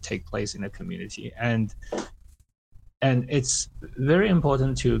can take place in a community. And it's very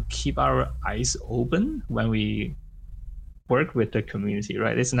important to keep our eyes open when we work with the community,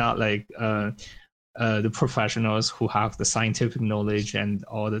 right? It's not like the professionals who have the scientific knowledge and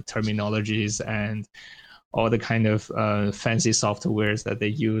all the terminologies and all the kind of fancy softwares that they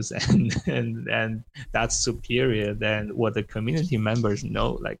use, and that's superior than what the community members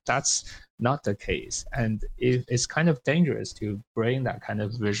know. Like, that's not the case. And it's kind of dangerous to bring that kind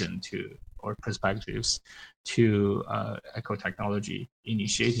of vision to, or perspectives to eco-technology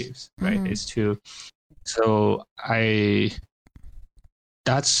initiatives, right? It's to, so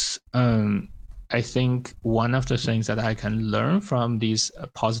that's I think one of the things that I can learn from these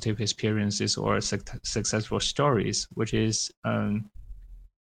positive experiences or successful stories, which is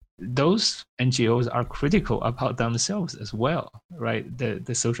those NGOs are critical about themselves as well, right?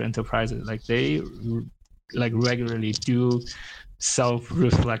 The social enterprises, like they like regularly do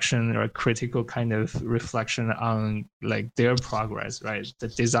self-reflection or critical kind of reflection on like their progress, right? The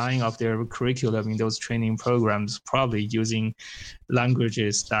design of their curriculum in those training programs, probably using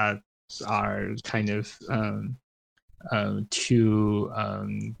languages that are kind of too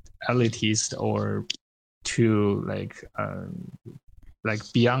elitist or too like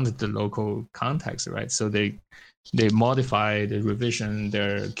beyond the local context, right? So they modify, they revision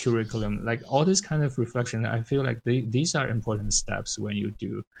their curriculum, like all this kind of reflection. I feel like these are important steps when you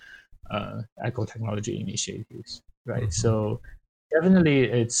do eco-technology initiatives, right? Mm-hmm. So definitely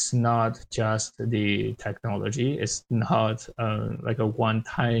it's not just the technology. It's not like a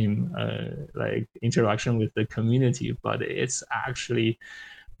one-time like interaction with the community, but it's actually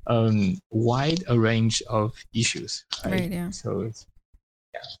wide a range of issues, right? Yeah. So it's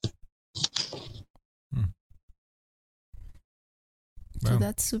So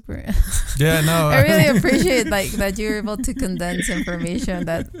that's super. Yeah, no. I really appreciate like that you're able to condense information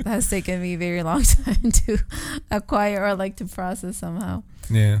that has taken me a very long time to acquire or like to process somehow.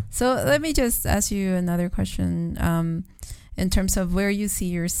 Yeah. So let me just ask you another question in terms of where you see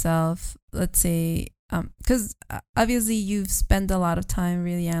yourself, let's say, because obviously you've spent a lot of time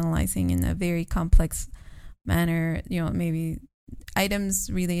really analyzing in a very complex manner, maybe items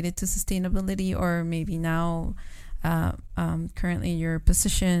related to sustainability, or maybe now currently your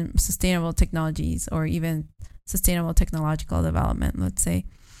position, sustainable technologies, or even sustainable technological development, let's say.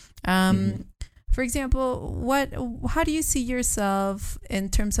 For example, how do you see yourself in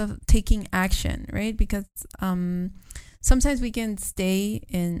terms of taking action, right? Because sometimes we can stay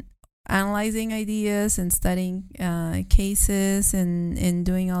in analyzing ideas and studying cases and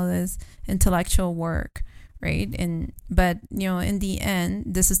doing all this intellectual work, right? But in the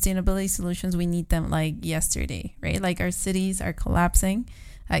end, the sustainability solutions, we need them like yesterday, right? Like our cities are collapsing.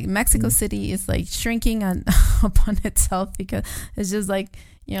 Like Mexico City is like shrinking upon itself because it's just like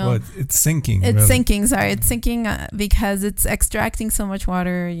it's sinking. It's sinking. Sorry, it's sinking because it's extracting so much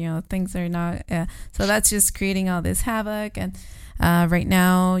water. Things are not. So that's just creating all this havoc. And right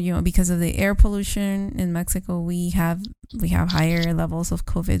now, because of the air pollution in Mexico, we have higher levels of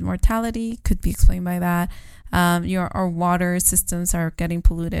COVID mortality. Could be explained by that. Our water systems are getting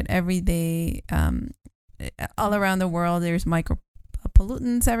polluted every day. All around the world, there's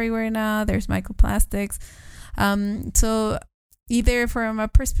micropollutants everywhere now. There's microplastics. So either from a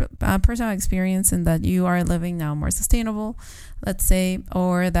personal experience in that you are living now more sustainable, let's say,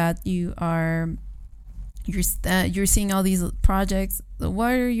 or that you're seeing all these projects.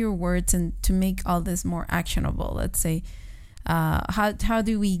 What are your words to make all this more actionable? Let's say, how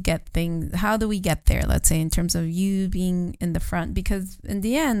do we get there? Let's say in terms of you being in the front, because in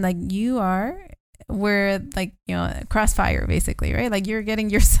the end, like we're like crossfire basically, right? Like you're getting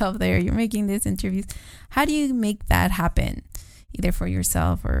yourself there. You're making these interviews. How do you make that happen, either for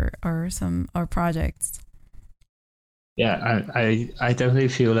yourself or projects? Yeah, I definitely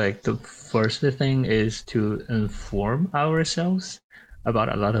feel like the first thing is to inform ourselves about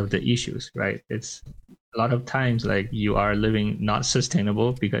a lot of the issues, right? It's a lot of times like you are living not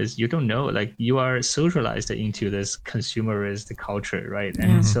sustainable because you don't know, like you are socialized into this consumerist culture, right? Mm-hmm.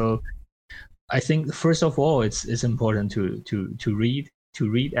 And so I think first of all, it's important to read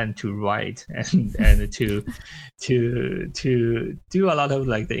and to write and to do a lot of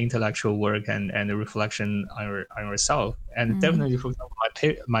like the intellectual work and the reflection on yourself. And definitely, for example,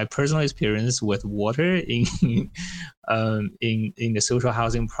 my personal experience with water in the social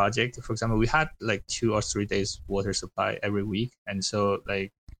housing project, for example, we had like 2 or 3 days water supply every week, and so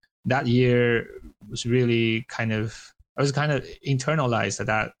like that year was really I was kind of internalized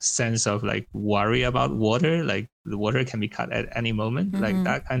that sense of like worry about water, like the water can be cut at any moment, like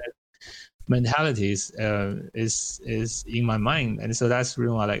that kind of mentality is in my mind. And so that's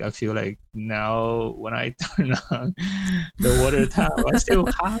really why like I feel like now when I turn on the water tap, I still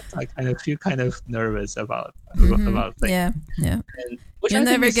feel kind of nervous about things. Yeah. And you'll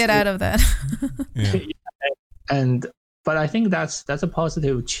never get out of that. But I think that's a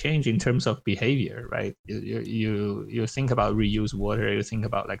positive change in terms of behavior, right? You think about reuse water, you think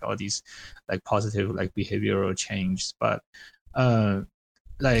about like all these like positive like behavioral change, but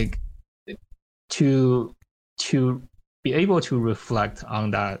like to be able to reflect on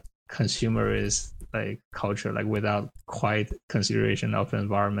that consumerist like culture, like without quite consideration of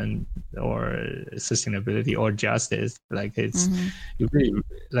environment or sustainability or justice. Like it's you really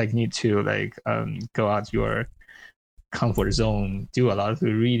like need to like go out your comfort zone, do a lot of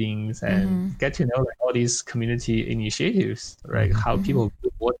readings, and get to know like all these community initiatives, right? How people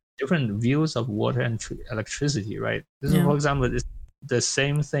what different views of water and electricity, right? This is, for example, it's the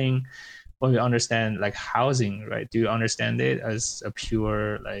same thing when we understand like housing, right? Do you understand it as a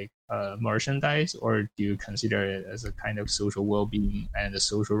pure like merchandise, or do you consider it as a kind of social well-being and a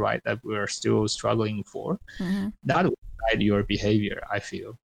social right that we're still struggling for? That would guide your behavior, I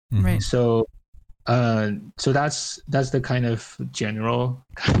feel. Right. So that's the kind of general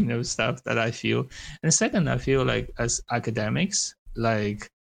kind of stuff that I feel. And second, I feel like as academics, like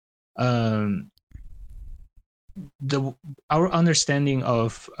our understanding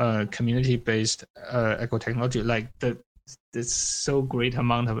of community-based ecotechnology, like this so great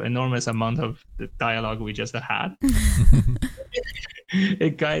amount of enormous amount of the dialogue we just had,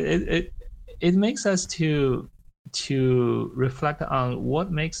 it makes us to reflect on what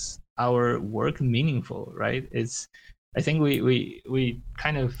makes our work meaningful, right? I think we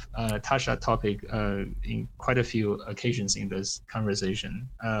kind of touched that topic in quite a few occasions in this conversation,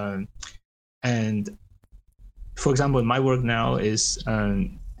 and for example, my work now is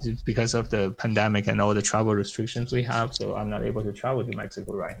because of the pandemic and all the travel restrictions we have, so I'm not able to travel to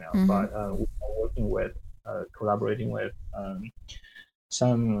Mexico right now. But we're working with, collaborating with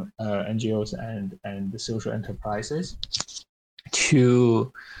some NGOs and the social enterprises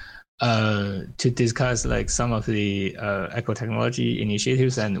to discuss like some of the ecotechnology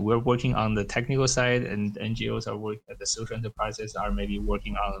initiatives, and we're working on the technical side, and NGOs are working, the social enterprises are maybe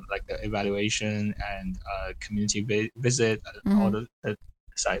working on like the evaluation and community visit, all the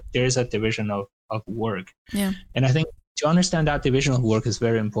side. There is a division of work, and I think to understand that division of work is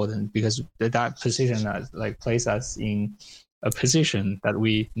very important, because that position like places us in a position that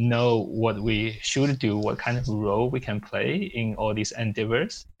we know what we should do, what kind of role we can play in all these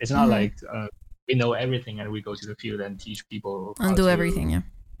endeavors. It's not like we know everything and we go to the field and teach people and do everything,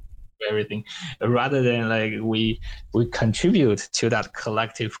 everything, rather than like we contribute to that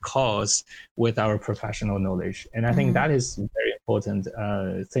collective cause with our professional knowledge. And I think that is a very important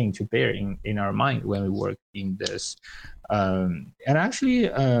thing to bear in our mind when we work in this. And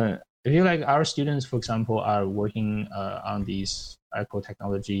actually, I feel like our students, for example, are working on these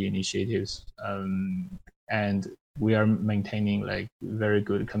ecotechnology initiatives, and we are maintaining like very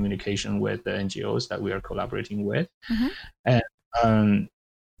good communication with the NGOs that we are collaborating with. And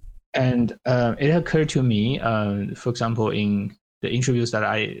it occurred to me, for example, in the interviews that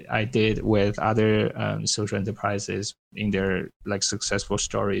I did with other social enterprises in their like successful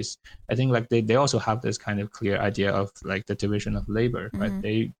stories, I think like they also have this kind of clear idea of like the division of labor, right?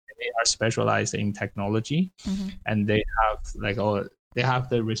 They are specialized in technology, and they have like they have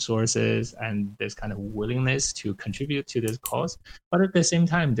the resources and this kind of willingness to contribute to this cause. But at the same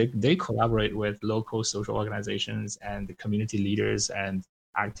time, they collaborate with local social organizations and community leaders and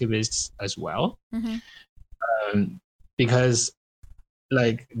activists as well, because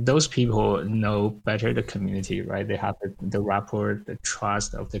like those people know better the community, right? They have the rapport, the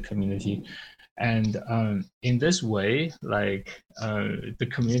trust of the community. And in this way, like the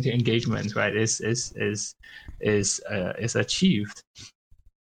community engagement, right, is achieved.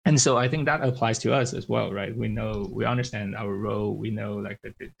 And so I think that applies to us as well, right? We understand our role, we know like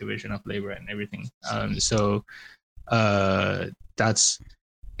the division of labor and everything. So that's,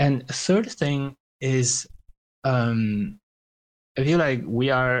 and third thing is, I feel like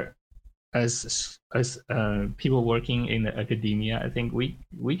we are, as people working in the academia, I think we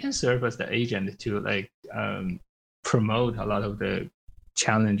can serve as the agent to like promote a lot of the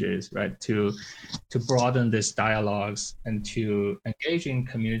challenges, right? To broaden these dialogues and to engage in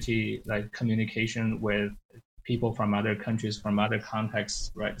community like communication with people from other countries, from other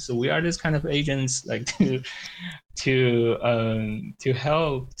contexts, right? So we are this kind of agents, like to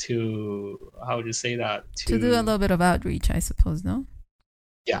help, to how would you say that? To do a little bit of outreach, I suppose, no?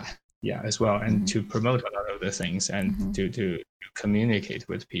 Yeah, as well, and to promote a lot of the things, and to communicate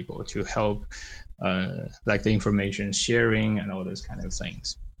with people, to help like the information sharing and all those kind of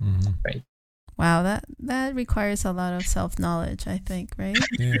things, right? Wow, that requires a lot of self-knowledge, I think, right?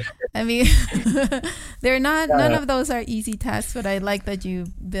 Yeah. I mean, they're not, none of those are easy tasks, but I like that you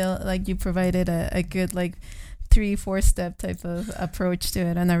provided a good like 3-4 step type of approach to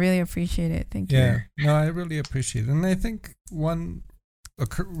it, and I really appreciate it. Thank you. Yeah, no, I really appreciate it. And I think one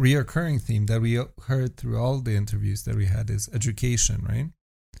reoccurring theme that we heard through all the interviews that we had is education, right?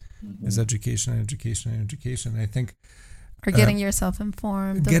 Is education. I think Or getting yourself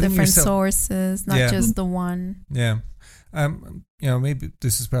informed of different sources, not just the one. Yeah. Maybe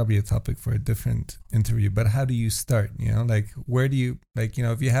this is probably a topic for a different interview, but how do you start? Like, where do you, like,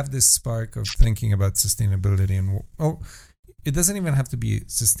 if you have this spark of thinking about sustainability it doesn't even have to be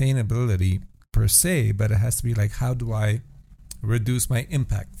sustainability per se, but it has to be like, how do I reduce my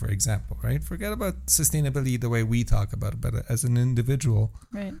impact, for example, right? Forget about sustainability the way we talk about it, but as an individual,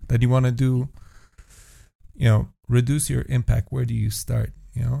 right, that you want to do, reduce your impact, where do you start?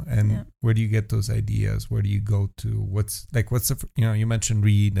 Where do you get those ideas? Where do you go to? What's the, you mentioned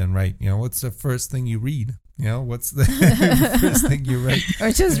read and write, what's the first thing you read? What's the first thing you write? Or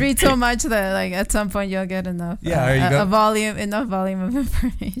just read so much that like at some point you'll get enough, enough volume of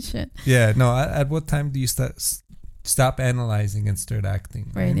information. Yeah, no, at what time do you stop analyzing and start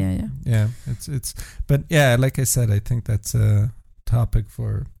acting? Right, yeah. It's, but yeah, like I said, I think that's a topic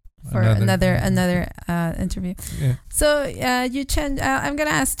for another interview. Yeah. So Yu-Chen, I'm gonna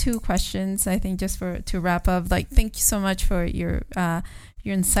ask 2 questions, I think, just to wrap up. Like, thank you so much for your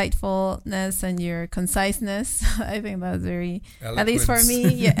insightfulness and your conciseness. I think that was very, eloquence. At least for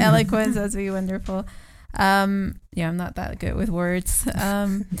me, eloquence. That's very wonderful. I'm not that good with words.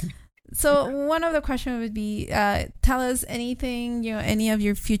 So one of the questions would be, tell us anything, any of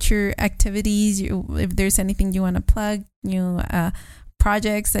your future activities, if there's anything you want to plug,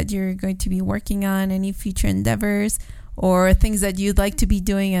 projects that you're going to be working on, any future endeavors or things that you'd like to be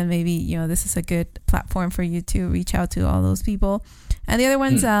doing, and maybe this is a good platform for you to reach out to all those people. And the other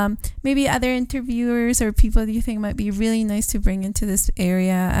ones, maybe other interviewers or people that you think might be really nice to bring into this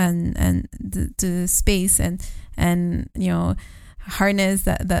area and the space and harness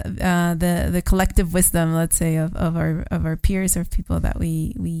the collective wisdom, let's say, of our peers, or people that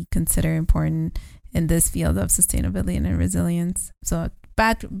we consider important in this field of sustainability and resilience. So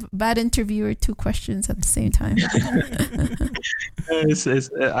bad interviewer, 2 questions at the same time.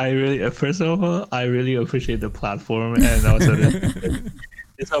 First of all, I really appreciate the platform and also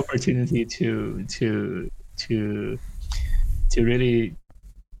this opportunity to really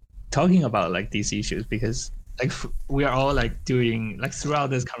talking about like these issues, because like we are all like doing like throughout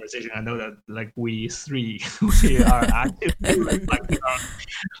this conversation, I know that like we are actively like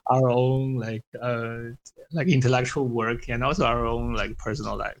our own like intellectual work and also our own like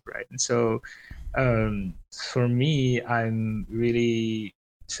personal life, right? And so for me, I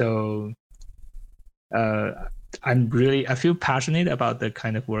feel passionate about the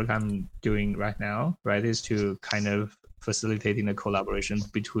kind of work I'm doing right now, right? Is to kind of facilitating the collaboration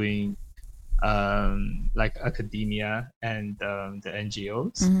between like academia and the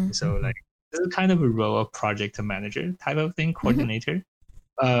NGOs. Mm-hmm. So like this is kind of a role of project manager type of thing, coordinator.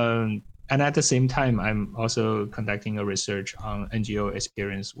 Mm-hmm. And at the same time, I'm also conducting a research on NGO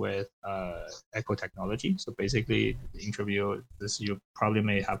experience with eco-technology. So basically, the interview, this you probably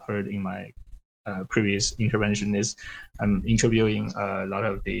may have heard in my previous intervention, is I'm interviewing a lot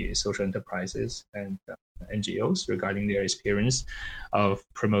of the social enterprises and NGOs regarding their experience of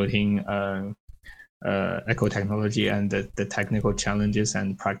promoting eco-technology and the technical challenges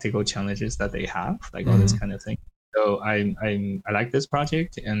and practical challenges that they have, like all this kind of thing. So I like this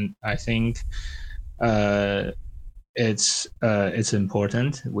project, and I think it's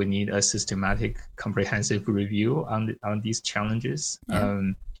important. We need a systematic, comprehensive review on these challenges.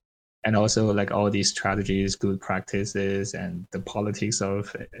 Yeah. And also like all these strategies, good practices, and the politics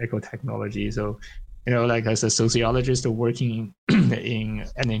of eco-technology. So, like as a sociologist working in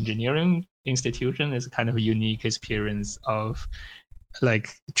an engineering institution, is kind of a unique experience of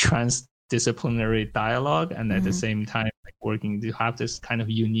like transdisciplinary dialogue, and at the same time like working to have this kind of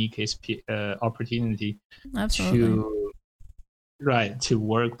unique opportunity to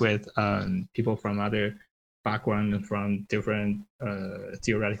work with people from other background, from different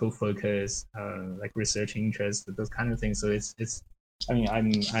theoretical focus, like research interests, those kind of things. So it's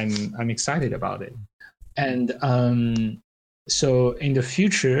I'm excited about it. And so in the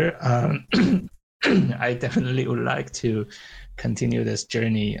future, I definitely would like to continue this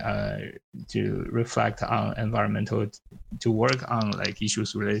journey to reflect on to work on like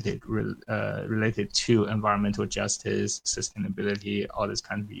issues related to environmental justice, sustainability, all these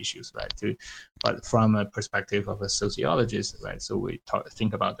kind of issues, right? But from a perspective of a sociologist, right? So we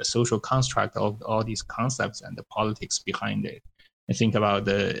think about the social construct of all these concepts and the politics behind it, and think about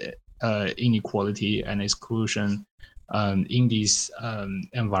the inequality and exclusion in these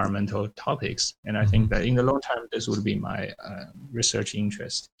environmental topics. And I think that in the long term, this would be my research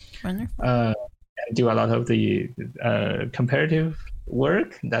interest. Wonderful. I do a lot of the comparative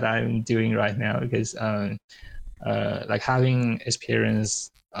work that I'm doing right now, because like having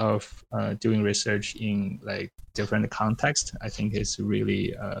experience of doing research in like different contexts, I think it's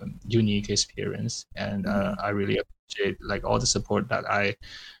really unique experience, and I really appreciate like all the support that I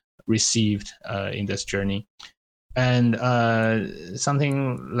received in this journey. And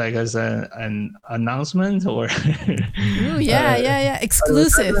something like as an announcement or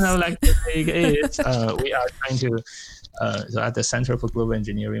exclusive. I would like to say is we are trying to so at the Center for Global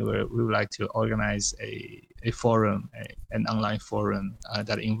Engineering, we would like to organize a forum, an online forum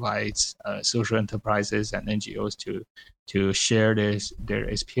that invites social enterprises and NGOs to share their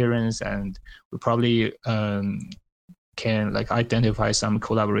experience, and we probably can like identify some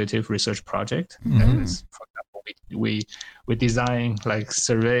collaborative research project. For example, we design like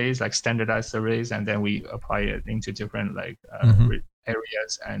surveys, like standardized surveys, and then we apply it into different like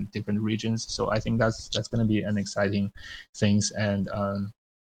areas and different regions. So I think that's going to be an exciting things, and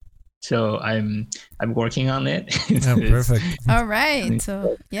so I'm working on it. Perfect. All right.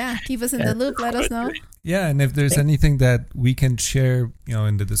 So keep us in the loop. Let us know. Yeah, and if there's anything that we can share,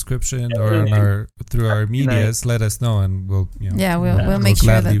 in the description or through our medias, let us know, and we'll we'll make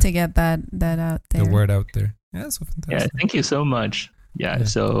sure that to get that out there. The word out there. Yeah, so fantastic. Yeah, thank you so much. Yeah.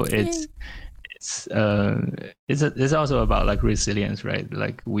 So it's also about like resilience, right?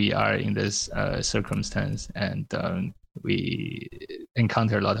 Like we are in this circumstance, and we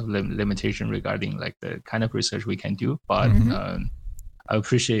encounter a lot of limitation regarding like the kind of research we can do. But I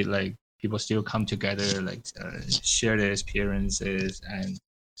appreciate like people still come together, like share their experiences and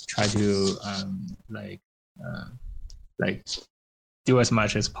try to like do as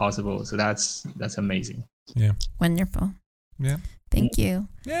much as possible. So that's amazing. Yeah. Wonderful. Yeah. Thank you.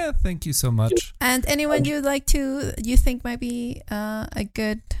 Yeah, thank you so much. And anyone you think might be a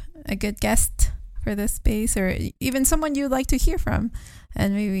good guest for this space, or even someone you'd like to hear from,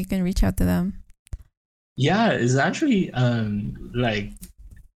 and maybe we can reach out to them. Yeah, it's actually like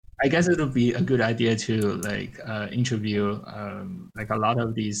I guess it would be a good idea to like interview like a lot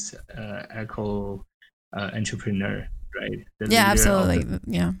of these eco entrepreneur, right? Absolutely.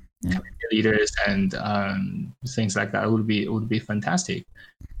 Leaders and things like that would be fantastic,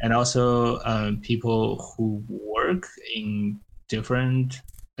 and also people who work in different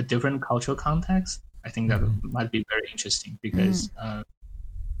cultural contexts. I think that might be very interesting because I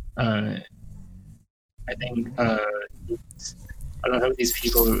think a lot of these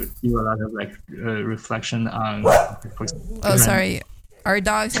people do a lot of like reflection on. Sorry. Our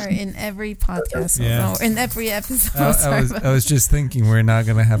dogs are in every podcast, in every episode. I was just thinking we're not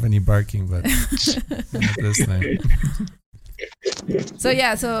going to have any barking, but this thing. So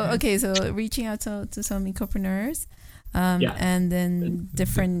reaching out to some ecopreneurs, and then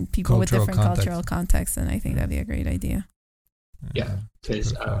different people with different cultural contexts, and I think that'd be a great idea. Yeah,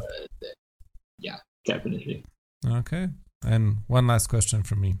 because definitely. Okay, and one last question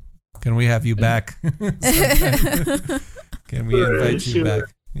from me: can we have you back? Can we invite you back?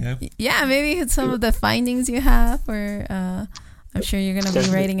 Yeah. Yeah, maybe some of the findings you have, or I'm sure you're going to be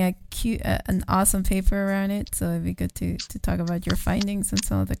writing an awesome paper around it. So it'd be good to talk about your findings and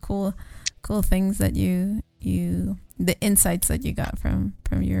some of the cool things that the insights that you got from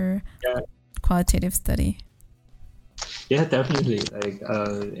your qualitative study. Yeah, definitely. Like,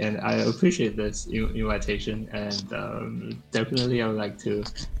 and I appreciate this invitation, and definitely I would like to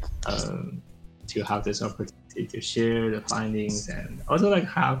have this opportunity to share the findings, and also like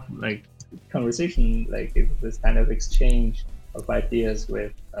have like conversation, like this kind of exchange of ideas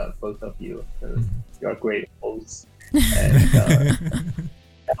with both of you. You are great hosts, and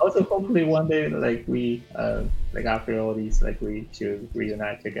also hopefully one day like we like after all these like we should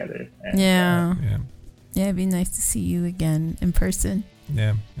reunite together. And, it'd be nice to see you again in person.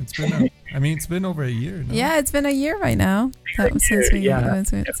 Yeah, it's been over a year now. Yeah, it's been a year right now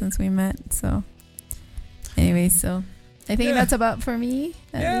since we met. So anyway, so I think that's about for me.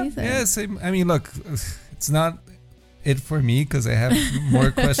 Same. I mean, look, it's not it for me because I have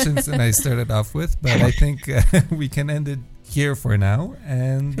more questions than I started off with, but I think we can end it here for now,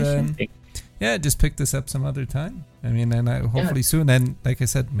 and just pick this up some other time. I mean, and hopefully soon. And like I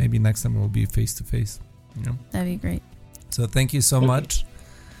said, maybe next time we'll be face to face. That'd be great. So thank you so much,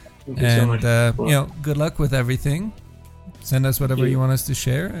 and good luck with everything. Send us whatever you want us to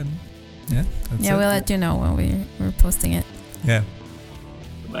share, and we'll let you know when we're posting it. Yeah.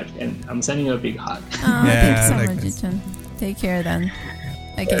 And I'm sending you a big hug. Thanks so much, Yu-Chen. Take care then.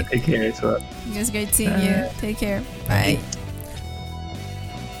 Okay. Take care as well. It was great seeing you. Take care. Bye.